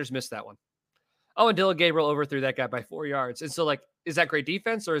Spencer Sanders missed that one. Oh, and Dylan Gabriel overthrew that guy by 4 yards. And so, is that great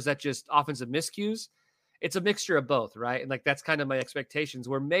defense or is that just offensive miscues? It's a mixture of both, right? And that's kind of my expectations,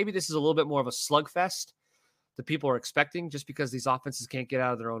 where maybe this is a little bit more of a slugfest that people are expecting just because these offenses can't get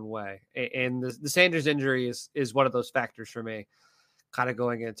out of their own way. And the Sanders injury is one of those factors for me kind of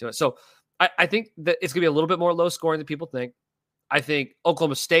going into it. So I think that it's going to be a little bit more low scoring than people think. I think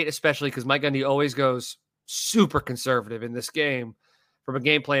Oklahoma State, especially because Mike Gundy always goes super conservative in this game from a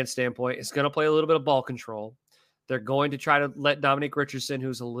game plan standpoint, is going to play a little bit of ball control. They're going to try to let Dominic Richardson,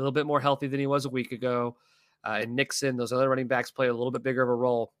 who's a little bit more healthy than he was a week ago, and Nixon, those other running backs, play a little bit bigger of a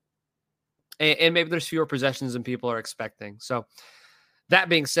role. And maybe there's fewer possessions than people are expecting. So that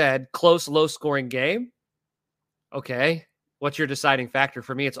being said, close, low-scoring game. Okay, what's your deciding factor?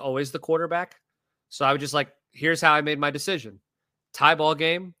 For me, it's always the quarterback. So I would just here's how I made my decision. Tie ball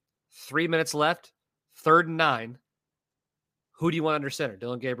game, 3 minutes left, 3rd and 9. Who do you want under center?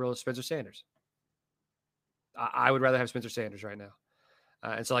 Dylan Gabriel or Spencer Sanders? I would rather have Spencer Sanders right now.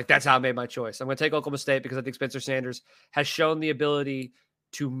 And so that's how I made my choice. I'm going to take Oklahoma State because I think Spencer Sanders has shown the ability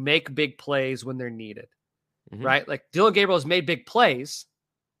to make big plays when they're needed, right? Dylan Gabriel has made big plays.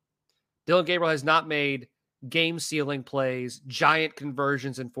 Dylan Gabriel has not made game sealing plays, giant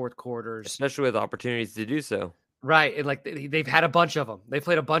conversions in fourth quarters, especially with opportunities to do so. Right. And like they've had a bunch of them. They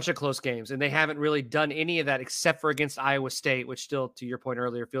played a bunch of close games and they haven't really done any of that except for against Iowa State, which still, to your point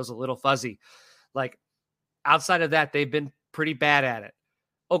earlier, feels a little fuzzy. Like outside of that, they've been pretty bad at it.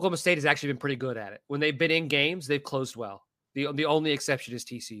 Oklahoma State has actually been pretty good at it. When they've been in games, they've closed well. The only exception is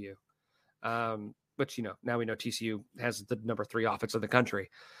TCU. Which, now we know TCU has the number 3 offense in the country.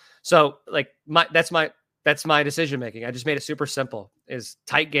 So like that's my decision making. I just made it super simple. Is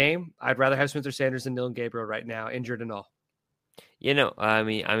tight game. I'd rather have Spencer Sanders than Dylan Gabriel right now, injured and all. I'm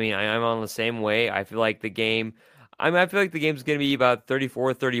on the same way. I feel like the game. I feel like the game's going to be about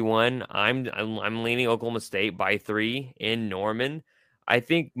 34-31. I'm leaning Oklahoma State by 3 in Norman. I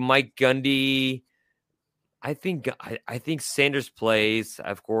think Mike Gundy. I think Sanders plays.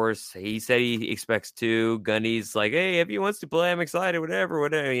 Of course, he said he expects to. Gundy's like, hey, if he wants to play, I'm excited. Whatever.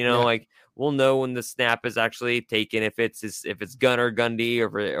 Like we'll know when the snap is actually taken. If it's Gunner Gundy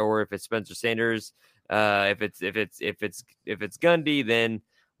or if it's Spencer Sanders. If it's Gundy, then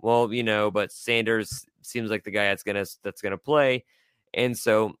but Sanders seems like the guy that's gonna play. And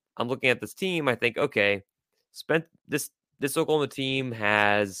so I'm looking at this team. I think, okay, this Oklahoma team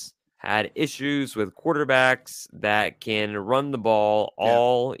has had issues with quarterbacks that can run the ball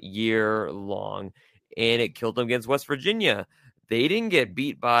all year long, and it killed them against West Virginia. They didn't get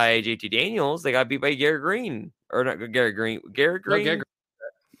beat by JT Daniels. They got beat by Garrett Green. Or not Garrett Green. Garrett Green? No,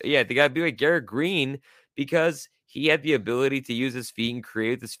 yeah, they got beat by Garrett Green because he had the ability to use his feet and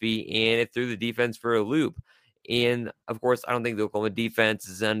create with his feet, and it threw the defense for a loop. And, of course, I don't think the Oklahoma defense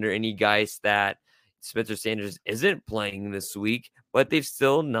is under any guise that Spencer Sanders isn't playing this week, but they've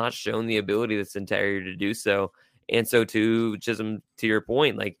still not shown the ability this entire year to do so. And so to Chisholm, to your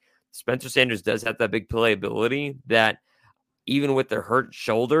point, like Spencer Sanders does have that big playability that even with the hurt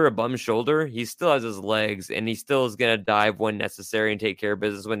shoulder, a bum shoulder, he still has his legs and he still is going to dive when necessary and take care of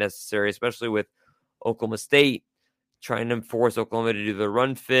business when necessary, especially with Oklahoma State trying to force Oklahoma to do the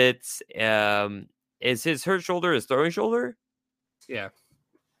run fits. Is his hurt shoulder his throwing shoulder? Yeah.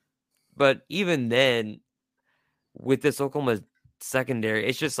 But even then, with this Oklahoma secondary,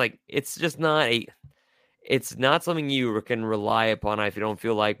 it's not something you can rely upon if you don't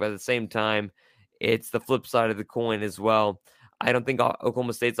feel like. But at the same time, it's the flip side of the coin as well. I don't think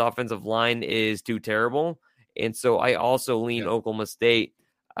Oklahoma State's offensive line is too terrible. And so I also lean Oklahoma State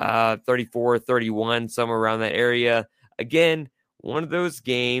 34-31, somewhere around that area. Again, one of those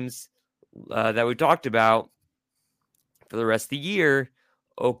games that we talked about for the rest of the year.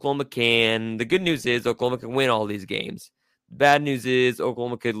 The good news is Oklahoma can win all these games. Bad news is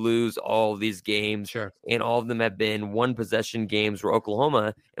Oklahoma could lose all of these games. Sure. And all of them have been one possession games where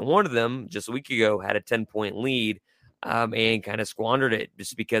Oklahoma, and one of them just a week ago had a 10-point lead and kind of squandered it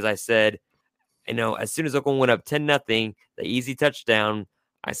just because I said, as soon as Oklahoma went up 10-0, the easy touchdown,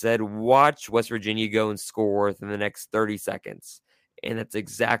 I said, watch West Virginia go and score within the next 30 seconds. And that's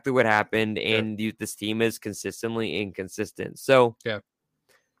exactly what happened. Yeah. And this team is consistently inconsistent. So,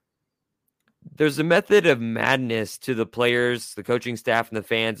 there's a method of madness to the players, the coaching staff, and the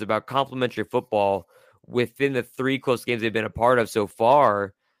fans about complimentary football within the 3 close games they've been a part of so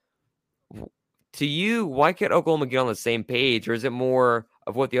far. To you, why can't Oklahoma get on the same page? Or is it more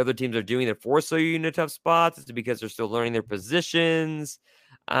of what the other teams are doing that force you into tough spots? Is it because they're still learning their positions?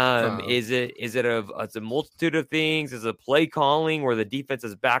 Is it a multitude of things? Is it play calling where the defense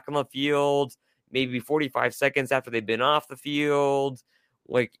is back on the field maybe 45 seconds after they've been off the field?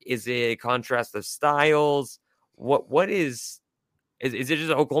 Like, is it a contrast of styles? What is it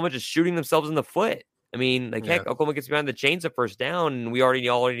just Oklahoma just shooting themselves in the foot? I mean, heck, Oklahoma gets behind the chains of first down, and we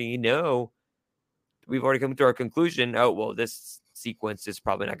already know. We've already come to our conclusion. Oh, well, this sequence is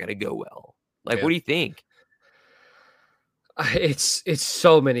probably not going to go well. What do you think? It's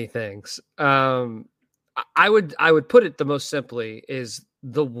so many things. I would put it the most simply is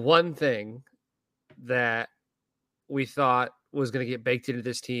the one thing that we thought was going to get baked into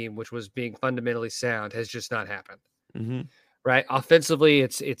this team, which was being fundamentally sound, has just not happened. Mm-hmm. Right. Offensively,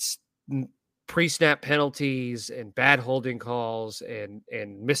 it's pre-snap penalties and bad holding calls and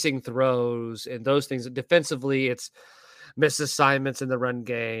missing throws and those things. Defensively, it's missed assignments in the run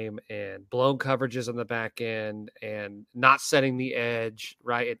game and blown coverages on the back end and not setting the edge,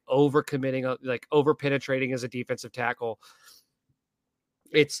 right? And overcommitting, over penetrating as a defensive tackle.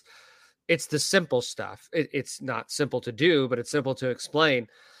 It's the simple stuff. It's not simple to do, but it's simple to explain.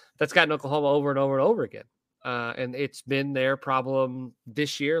 That's gotten Oklahoma over and over and over again. And it's been their problem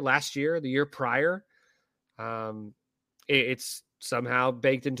this year, last year, the year prior. It's somehow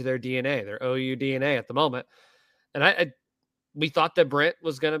baked into their DNA, their OU DNA at the moment. And we thought that Brent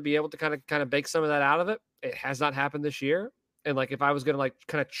was going to be able to kind of bake some of that out of it. It has not happened this year. And like, if I was going to like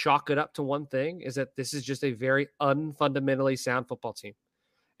kind of chalk it up to one thing, is that this is just a very unfundamentally sound football team.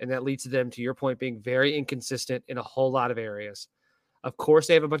 And that leads to them, to your point, being very inconsistent in a whole lot of areas. Of course,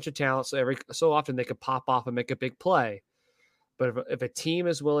 they have a bunch of talent, so every so often they could pop off and make a big play. But if a team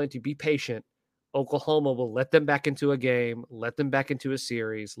is willing to be patient, Oklahoma will let them back into a game, let them back into a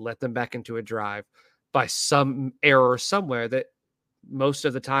series, let them back into a drive by some error somewhere that most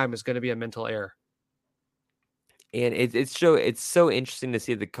of the time is going to be a mental error. And it's so interesting to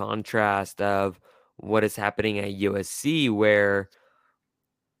see the contrast of what is happening at USC, where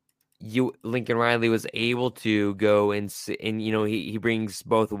Lincoln Riley was able to go and he brings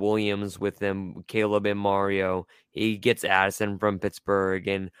both Williams with him, Caleb and Mario. He gets Addison from Pittsburgh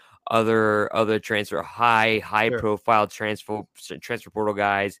and other high Sure. profile transfer portal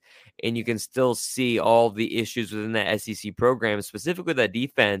guys, and you can still see all the issues within the SEC program, specifically that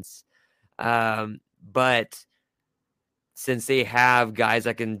defense. But since they have guys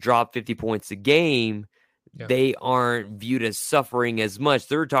that can drop 50 points a game, they aren't viewed as suffering as much.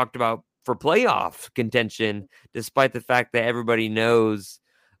 They're talked about for playoff contention, despite the fact that everybody knows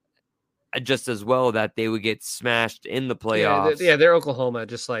just as well that they would get smashed in the playoffs. Yeah, they're Oklahoma,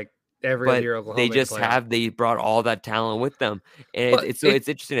 just like every other year Oklahoma. They brought all that talent with them. And it's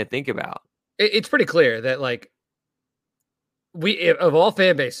interesting to think about. It's pretty clear that like of all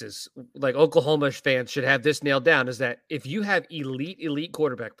fan bases, like Oklahoma fans should have this nailed down, is that if you have elite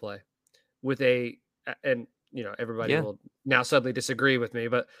quarterback play with everybody will now suddenly disagree with me,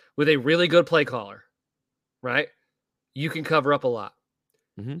 but with a really good play caller, right? You can cover up a lot.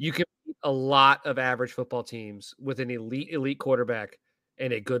 Mm-hmm. You can beat a lot of average football teams with an elite quarterback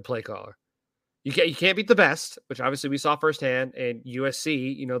and a good play caller. You can't beat the best, which obviously we saw firsthand. And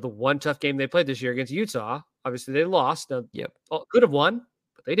USC, the one tough game they played this year against Utah, obviously they lost. Now, could have won,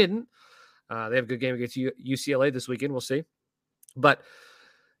 but they didn't. They have a good game against UCLA this weekend. We'll see. But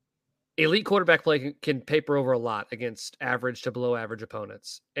elite quarterback play can paper over a lot against average to below average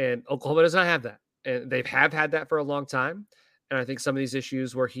opponents. And Oklahoma does not have that. And they have had that for a long time. And I think some of these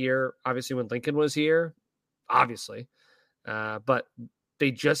issues were here, obviously, when Lincoln was here, obviously. But they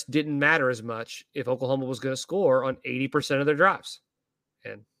just didn't matter as much if Oklahoma was going to score on 80% of their drives.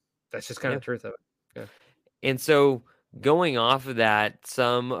 And that's just kind of the truth of it. Yeah. And so going off of that,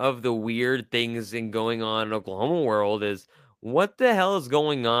 some of the weird things going on in Oklahoma world is, what the hell is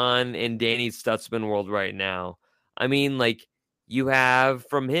going on in Danny Stutzman world right now? I mean, like, you have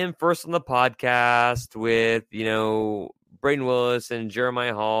from him first on the podcast with, Braden Willis and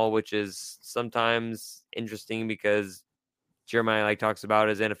Jeremiah Hall, which is sometimes interesting because Jeremiah talks about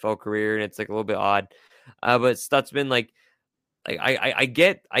his NFL career and it's like a little bit odd. But Stutzman, I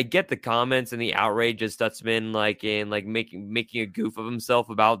get the comments and the outrage of Stutzman, making a goof of himself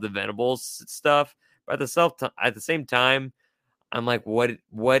about the Venables stuff. But at the same time, I'm like,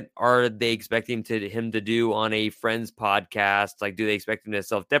 what are they expecting him to do on a Friends podcast? Like, do they expect him to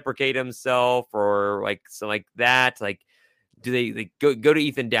self-deprecate himself or something like that? Like, do they go to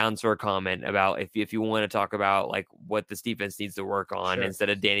Ethan Downs for a comment about if you want to talk about what this defense needs to work on instead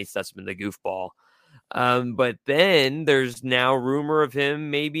of Danny Stutzman, the goofball? But then there's now rumor of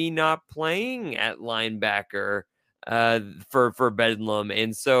him maybe not playing at linebacker for Bedlam,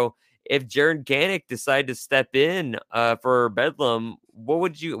 and so if Jared Ganick decided to step in for Bedlam, what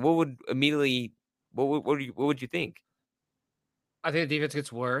would you think? I think the defense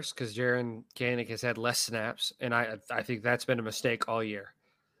gets worse because Jared Ganick has had less snaps, and I think that's been a mistake all year.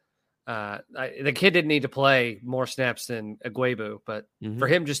 The kid didn't need to play more snaps than Agwebu, but for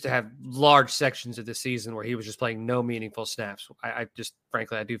him just to have large sections of the season where he was just playing no meaningful snaps, I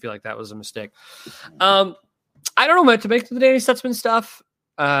do feel like that was a mistake. I don't know what to make of the Danny Stutzman stuff.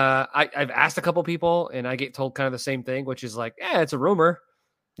 I've asked a couple people, and I get told kind of the same thing, which is like, it's a rumor.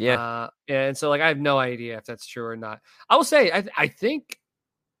 Yeah. And so I have no idea if that's true or not. I will say, I think,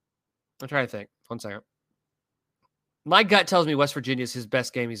 I'm trying to think. 1 second. My gut tells me West Virginia is his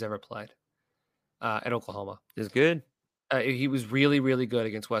best game he's ever played at Oklahoma. Is good. He was really, really good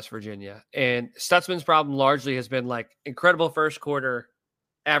against West Virginia. And Stutzman's problem largely has been incredible first quarter,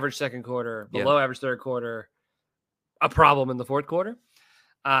 average second quarter, below average third quarter, a problem in the fourth quarter.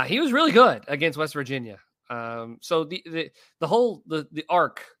 He was really good against West Virginia. So the whole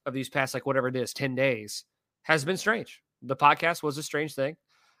arc of these past, 10 days has been strange. The podcast was a strange thing.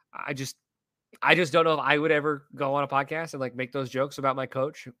 I just don't know if I would ever go on a podcast and make those jokes about my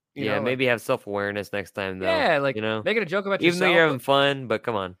coach. Maybe have self-awareness next time though. Yeah. Making a joke about yourself. Even though you're having fun, but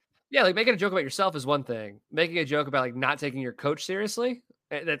come on. Yeah. Making a joke about yourself is one thing. Making a joke about not taking your coach seriously,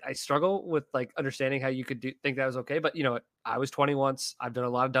 that I struggle with understanding how you could think that was okay. But I was 20 once. I've done a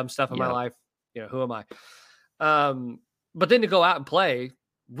lot of dumb stuff in my life. who am I? But then to go out and play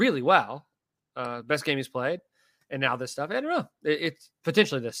really well, best game he's played, and now this stuff. I don't know. It's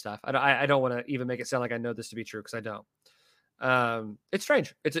potentially this stuff. I don't want to even make it sound like I know this to be true because I don't. It's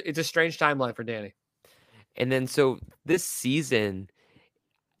strange. It's a strange timeline for Danny. And then so this season,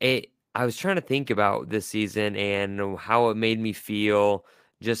 I was trying to think about this season and how it made me feel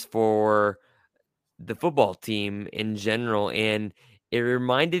just for the football team in general. And it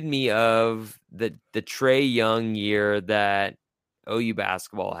reminded me of the Trae Young year that OU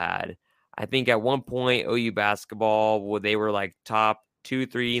basketball had. I think at one point OU basketball, they were like top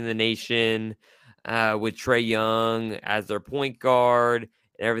 2-3 in the nation with Trae Young as their point guard.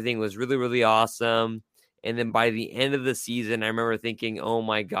 And everything was really, really awesome. And then by the end of the season, I remember thinking, oh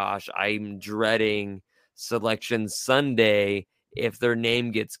my gosh, I'm dreading Selection Sunday if their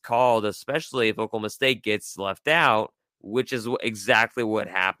name gets called, especially if Oklahoma State gets left out, which is exactly what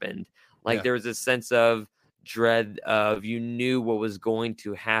happened. There was a sense of dread of you knew what was going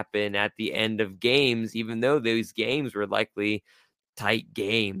to happen at the end of games, even though those games were likely tight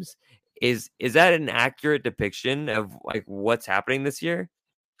games. Is that an accurate depiction of like what's happening this year?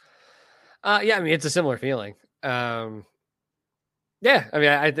 Yeah, I mean, it's a similar feeling. Yeah, I mean,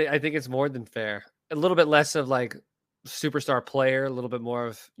 I think it's more than fair. A little bit less of like superstar player, a little bit more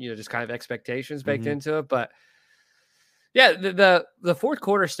of just kind of expectations baked into it. But yeah, the fourth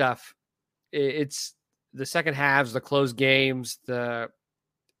quarter stuff, it's the second halves, the close games, the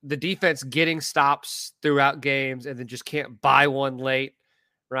defense getting stops throughout games, and then just can't buy one late,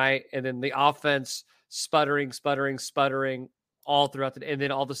 right? And then the offense sputtering all throughout and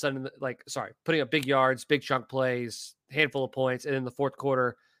then all of a sudden, putting up big yards, big chunk plays, handful of points, and in the fourth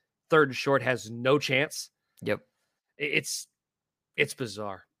quarter, third and short has no chance. Yep. It's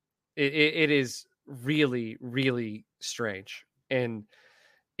bizarre. It is really, really strange. And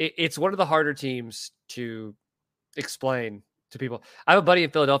it's one of the harder teams to explain to people. I have a buddy in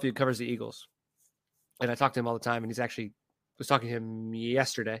Philadelphia who covers the Eagles, and I talk to him all the time, and was talking to him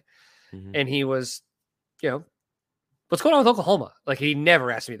yesterday, and he was, what's going on with Oklahoma? Like, he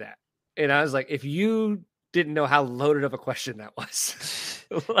never asked me that. And I was like, if you didn't know how loaded of a question that was.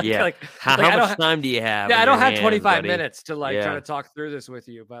 How much time do you have? Yeah, I don't have 25 minutes to try to talk through this with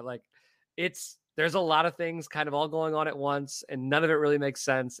you. But there's a lot of things kind of all going on at once, and none of it really makes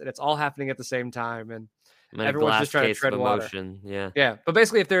sense. And it's all happening at the same time. And everyone's just trying to tread water. Yeah. Yeah. But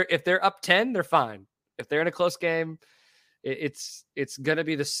basically, if they're up 10, they're fine. If they're in a close game, it's going to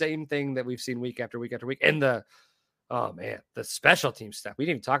be the same thing that we've seen week after week after week. And oh man, the special team stuff. We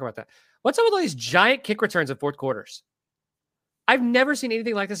didn't even talk about that. What's up with all these giant kick returns in fourth quarters? I've never seen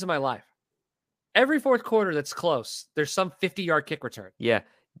anything like this in my life. Every fourth quarter that's close, there's some 50-yard kick return. Yeah.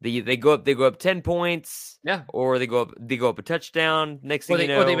 They go up 10 points. Yeah. Or they go up a touchdown. Next thing you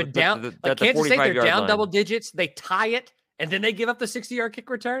know, they've been down. Kansas State, they're down double digits. They tie it, and then they give up the 60-yard kick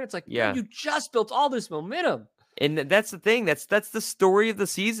return. It's like, man, you just built all this momentum. And that's the thing. That's the story of the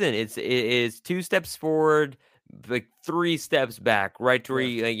season. It is 2 steps forward, like 3 steps back, right to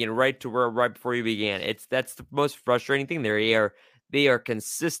where right before you began. That's the most frustrating thing. They are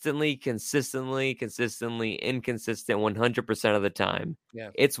consistently inconsistent 100% of the time. Yeah,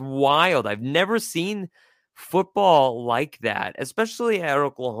 it's wild. I've never seen football like that, especially at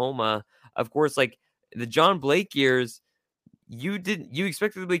Oklahoma. Of course, like the John Blake years, you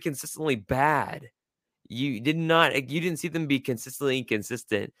expected to be consistently bad. You didn't see them be consistently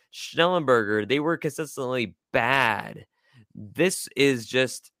inconsistent. Schnellenberger, they were consistently bad. This is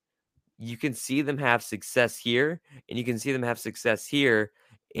just, you can see them have success here, and you can see them have success here,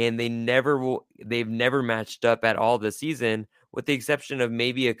 and they've never matched up at all this season, with the exception of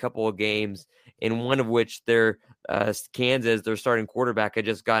maybe a couple of games, in one of which their Kansas, their starting quarterback, had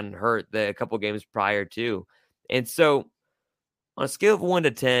just gotten hurt a couple of games prior to. And so on a scale of 1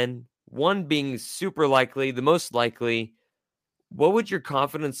 to 10, 1 being super likely, the most likely, what would your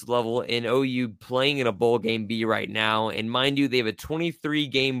confidence level in OU playing in a bowl game be right now? And mind you, they have a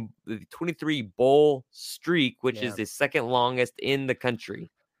 23 bowl streak, which is the second longest in the country.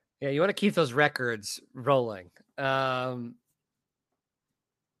 Yeah, you want to keep those records rolling. Oh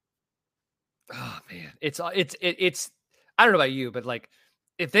man, it's I don't know about you, but like,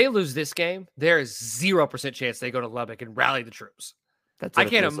 if they lose this game, there is 0% chance they go to Lubbock and rally the troops. I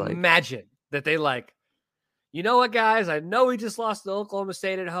can't imagine that they you know what, guys? I know we just lost to Oklahoma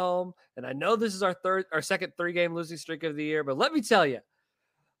State at home, and I know this is our second 3-game losing streak of the year, but let me tell you,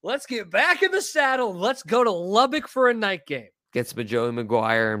 let's get back in the saddle. Let's go to Lubbock for a night game. Against Joey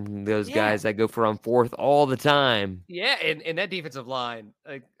McGuire and those guys that go for on fourth all the time. Yeah, and that defensive line,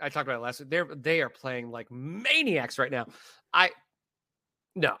 I talked about it last week, they are playing like maniacs right now.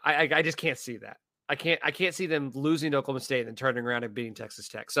 No, I just can't see that. I can't see them losing to Oklahoma State and then turning around and beating Texas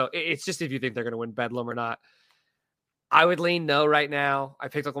Tech. So it's just if you think they're going to win Bedlam or not. I would lean no right now. I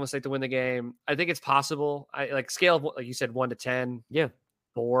picked Oklahoma State to win the game. I think it's possible. I like scale of, like you said, 1 to 10. Yeah.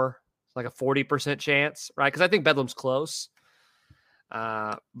 4, like a 40% chance, right? Because I think Bedlam's close.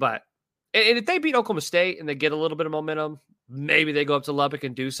 But if they beat Oklahoma State and they get a little bit of momentum, maybe they go up to Lubbock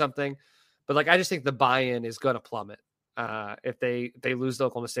and do something. But like I just think the buy-in is going to plummet if they lose to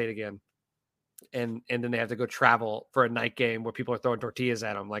Oklahoma State again, and then they have to go travel for a night game where people are throwing tortillas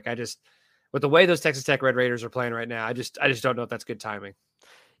at them. Like with the way those Texas Tech Red Raiders are playing right now, I just don't know if that's good timing.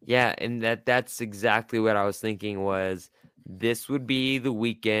 Yeah, and that's exactly what I was thinking was this would be the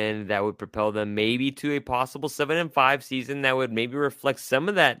weekend that would propel them maybe to a possible 7-5 season that would maybe reflect some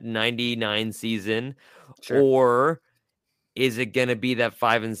of that 99 season. Sure. Or is it going to be that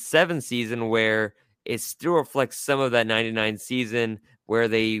 5-7 season where it still reflects some of that 99 season where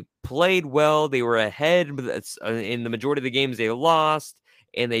they played well, they were ahead, but in the majority of the games they lost,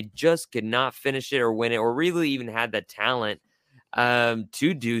 and they just could not finish it or win it or really even had that talent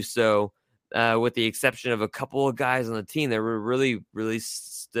to do so, with the exception of a couple of guys on the team that were really, really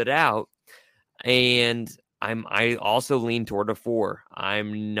stood out. And I also lean toward a 4.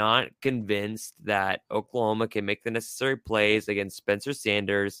 I'm not convinced that Oklahoma can make the necessary plays against Spencer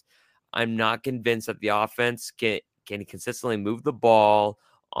Sanders. I'm not convinced that the offense can consistently move the ball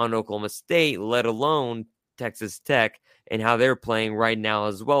on Oklahoma State, let alone Texas Tech, and how they're playing right now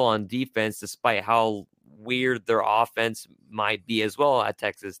as well on defense, despite how weird their offense might be as well at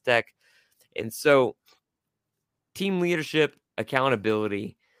Texas Tech. And so team leadership,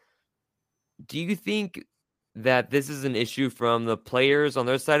 accountability. Do you think that this is an issue from the players on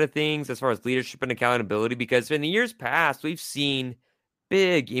their side of things as far as leadership and accountability? Because in the years past, we've seen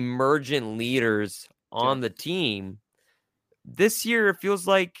big emergent leaders on the team. This year, it feels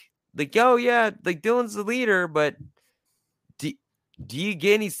like, oh yeah, like Dylan's the leader, but do you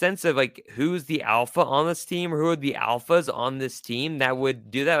get any sense of like who's the alpha on this team or who are the alphas on this team that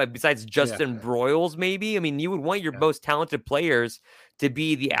would do that? Like, besides Justin Broyles, maybe? I mean, you would want your most talented players to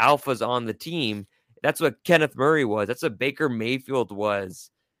be the alphas on the team. That's what Kenneth Murray was. That's what Baker Mayfield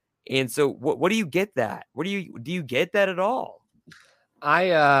was. And so what do you get that? Do you get that at all?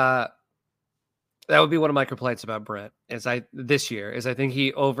 That would be one of my complaints about Brent this year is I think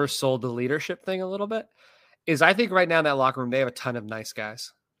he oversold the leadership thing a little bit. I think right now in that locker room, they have a ton of nice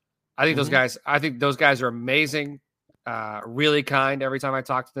guys. I think those guys are amazing, really kind. Every time I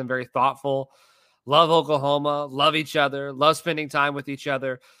talk to them, very thoughtful, love Oklahoma, love each other, love spending time with each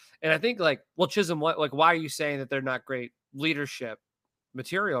other. And I think Chisholm, why are you saying that they're not great leadership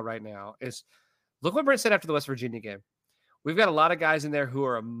material right now? Is look what Brent said after the West Virginia game. We've got a lot of guys in there who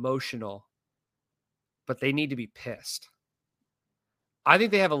are emotional, but they need to be pissed. I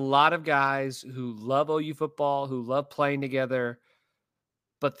think they have a lot of guys who love OU football, who love playing together,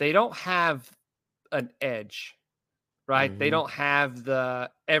 but they don't have an edge, right? Mm-hmm. They don't have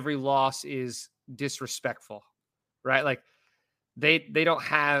every loss is disrespectful, right? Like they don't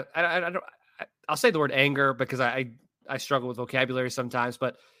have, I'll say the word anger because I struggle with vocabulary sometimes,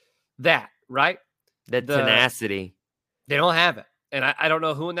 but right? That tenacity. They don't have it. And I don't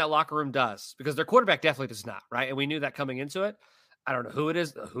know who in that locker room does because their quarterback definitely does not, right? And we knew that coming into it. I don't know who it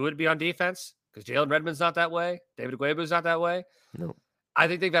is, who would be on defense because Jalen Redmond's not that way. David Aguebu's not that way. No. I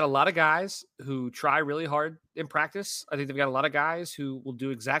think they've got a lot of guys who try really hard in practice. I think they've got a lot of guys who will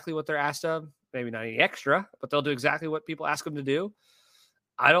do exactly what they're asked of. Maybe not any extra, but they'll do exactly what people ask them to do.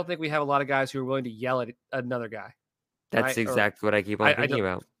 I don't think we have a lot of guys who are willing to yell at another guy. That's exactly what I keep on thinking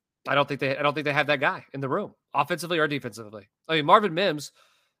about. I don't think they have that guy in the room, offensively or defensively. I mean, Marvin Mims,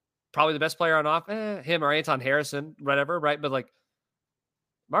 probably the best player on off. Him or Anton Harrison, whatever, right? But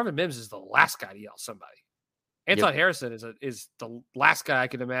Marvin Mims is the last guy to yell at somebody. Anton Harrison is the last guy I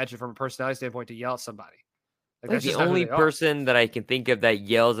can imagine from a personality standpoint to yell at somebody. That's the only person that I can think of that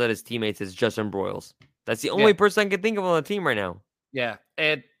yells at his teammates is Justin Broyles. That's the only person I can think of on the team right now. Yeah,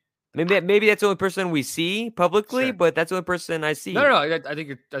 and maybe that's the only person we see publicly, but that's the only person I see. No. I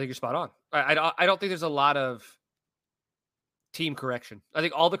think you're spot on. I don't think there's a lot of team correction. I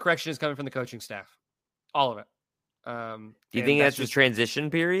think all the correction is coming from the coaching staff, all of it. Do you think that's just a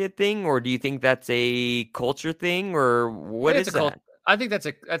transition period thing, or do you think that's a culture thing, or what is that? I think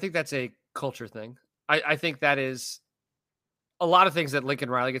that's a culture thing. I think that is a lot of things that Lincoln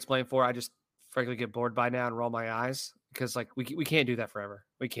Riley gets blamed for. I just frankly get bored by now and roll my eyes because we can't do that forever.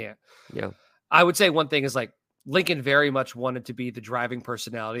 We can't. Yeah. I would say one thing is Lincoln very much wanted to be the driving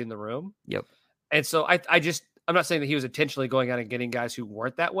personality in the room. Yep. And so I'm not saying that he was intentionally going out and getting guys who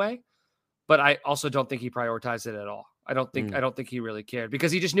weren't that way, but I also don't think he prioritized it at all. I don't think he really cared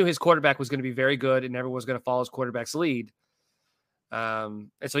because he just knew his quarterback was going to be very good and everyone was going to follow his quarterback's lead. And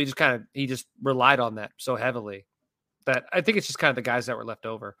so he just relied on that so heavily that I think it's just kind of the guys that were left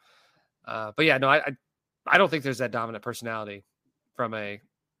over. But yeah, no, I don't think there's that dominant personality from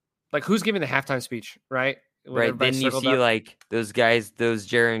who's giving the halftime speech, right? Right. Then you see like those guys, those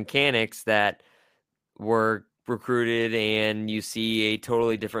Jaron Canics that were recruited, and you see a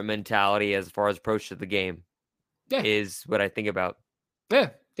totally different mentality as far as approach to the game. Yeah, is what I think about. Yeah.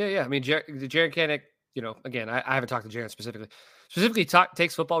 I mean, Jaron Canic, again, I haven't talked to Jaron specifically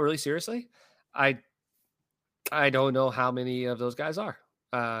takes football really seriously. I don't know how many of those guys are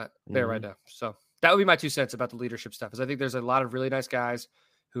there right now. So that would be my 2 cents about the leadership stuff. Is I think there's a lot of really nice guys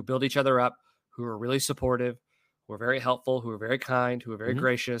who build each other up, who are really supportive, who are very helpful, who are very kind, who are very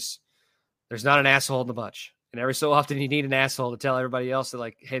gracious. There's not an asshole in the bunch. And every so often you need an asshole to tell everybody else that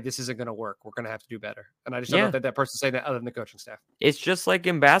like, hey, this isn't going to work. We're going to have to do better. And I just don't know that person's saying that other than the coaching staff. It's just like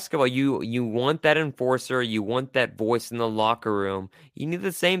in basketball. You want that enforcer. You want that voice in the locker room. You need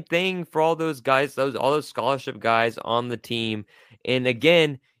the same thing for all those guys, all those scholarship guys on the team. And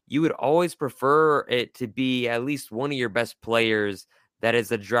again, you would always prefer it to be at least one of your best players that is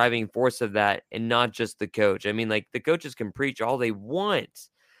the driving force of that and not just the coach. I mean, like the coaches can preach all they want,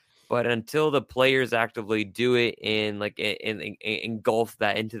 but until the players actively do it and like engulf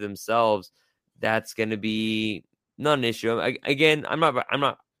that into themselves, that's going to be not an issue. Again, I'm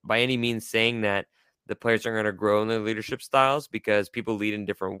not by any means saying that the players are going to grow in their leadership styles because people lead in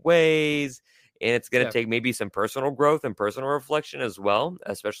different ways, and it's going to take maybe some personal growth and personal reflection as well,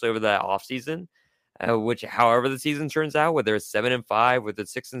 especially over that offseason. Which, however the season turns out, whether it's 7-5, whether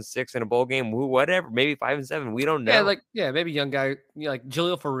it's 6-6 in a bowl game, whatever, maybe 5-7, we don't know. Maybe young guy like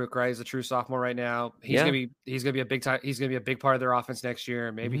Jaleel Farouk, right? He's a true sophomore right now. He's gonna be a big time. He's gonna be a big part of their offense next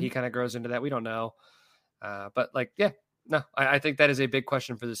year. Maybe he kind of grows into that. We don't know. But I think that is a big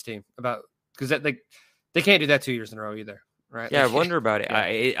question for this team about because they can't do that 2 years in a row either, right? Yeah, I wonder about it.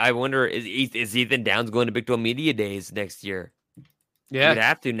 Yeah. I wonder is Ethan Downs going to Big 12 Media Days next year? Yeah, you'd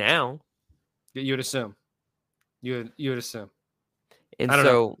have to now. You would assume. You would assume. And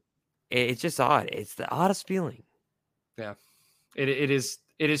so it's just odd. It's the oddest feeling. Yeah. It is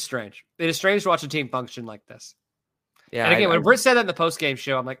strange. It is strange to watch a team function like this. Yeah. And again, when Britt said that in the post-game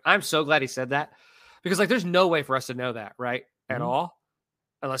show, I'm like, I'm so glad he said that. Because like there's no way for us to know that, right? At all.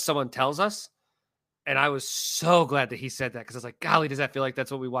 Unless someone tells us. And I was so glad that he said that because I was like, golly, does that feel like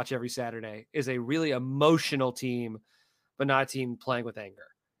that's what we watch every Saturday? Is a really emotional team, but not a team playing with anger.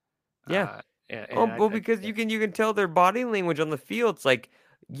 Yeah. Because you can tell their body language on the field. It's like,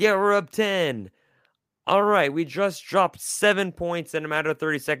 yeah, we're up 10. All right, we just dropped 7 points in a matter of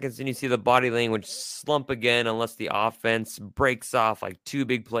 30 seconds, and you see the body language slump again unless the offense breaks off like 2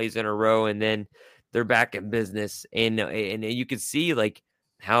 big plays in a row, and then they're back in business. And you can see like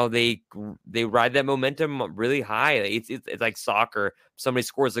how they ride that momentum really high. It's like soccer. Somebody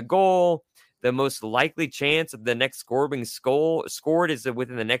scores a goal. The most likely chance of the next score being scored is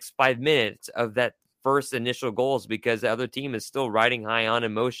within the next 5 minutes of that first initial goals because the other team is still riding high on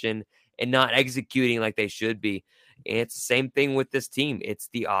emotion and not executing like they should be. And it's the same thing with this team. It's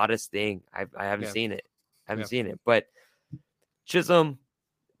the oddest thing. I haven't seen it. Seen it. But Chisholm,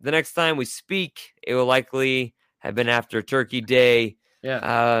 the next time we speak, it will likely have been after Turkey Day.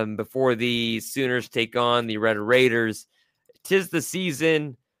 Yeah. Before the Sooners take on the Red Raiders. 'Tis the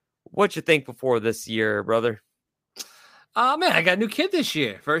season. What you think before this year, brother? Man, I got a new kid this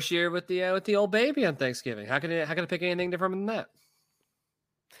year. First year with the old baby on Thanksgiving. How can I pick anything different than that?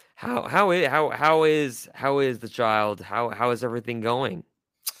 How is the child? How is everything going?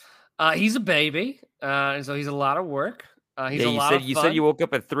 He's a baby, so he's a lot of work. He's a lot of fun. You said you woke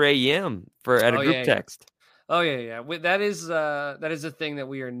up at 3 a.m. at a group text. Oh yeah. That is a thing that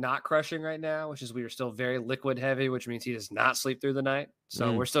we are not crushing right now, which is we are still very liquid heavy, which means he does not sleep through the night.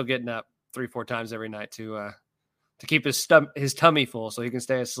 So we're still getting up 3-4 times every night to keep his tummy full so he can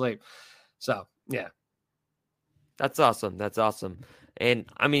stay asleep. So yeah, that's awesome. And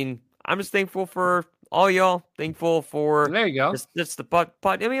I mean, I'm just thankful for all y'all. Thankful for there you go. Just the pod.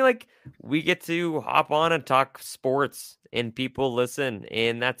 I mean, like we get to hop on and talk sports, and people listen,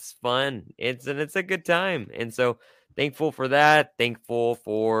 and that's fun. It's a good time, and so thankful for that. Thankful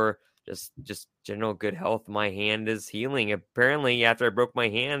for just general good health. My hand is healing. Apparently, after I broke my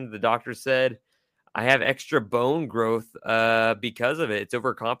hand, the doctor said I have extra bone growth because of it. It's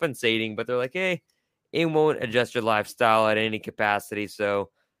overcompensating, but they're like, hey, it won't adjust your lifestyle at any capacity,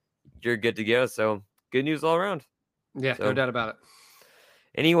 so you're good to go. So good news all around. Yeah, no doubt about it.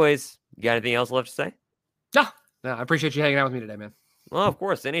 Anyways, you got anything else left to say? No, I appreciate you hanging out with me today, man. Well, of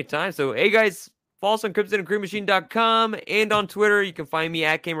course, anytime. So, hey, guys, Follow us on crimsonandcrewmachine.com and on Twitter. You can find me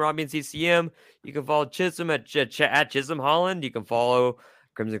at CameRobbinsCCM. You can follow Chisholm at Chisholm Holland. You can follow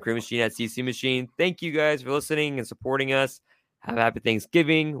Crimson Crew Machine at CC Machine. Thank you guys for listening and supporting us. Have a happy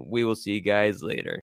Thanksgiving. We will see you guys later.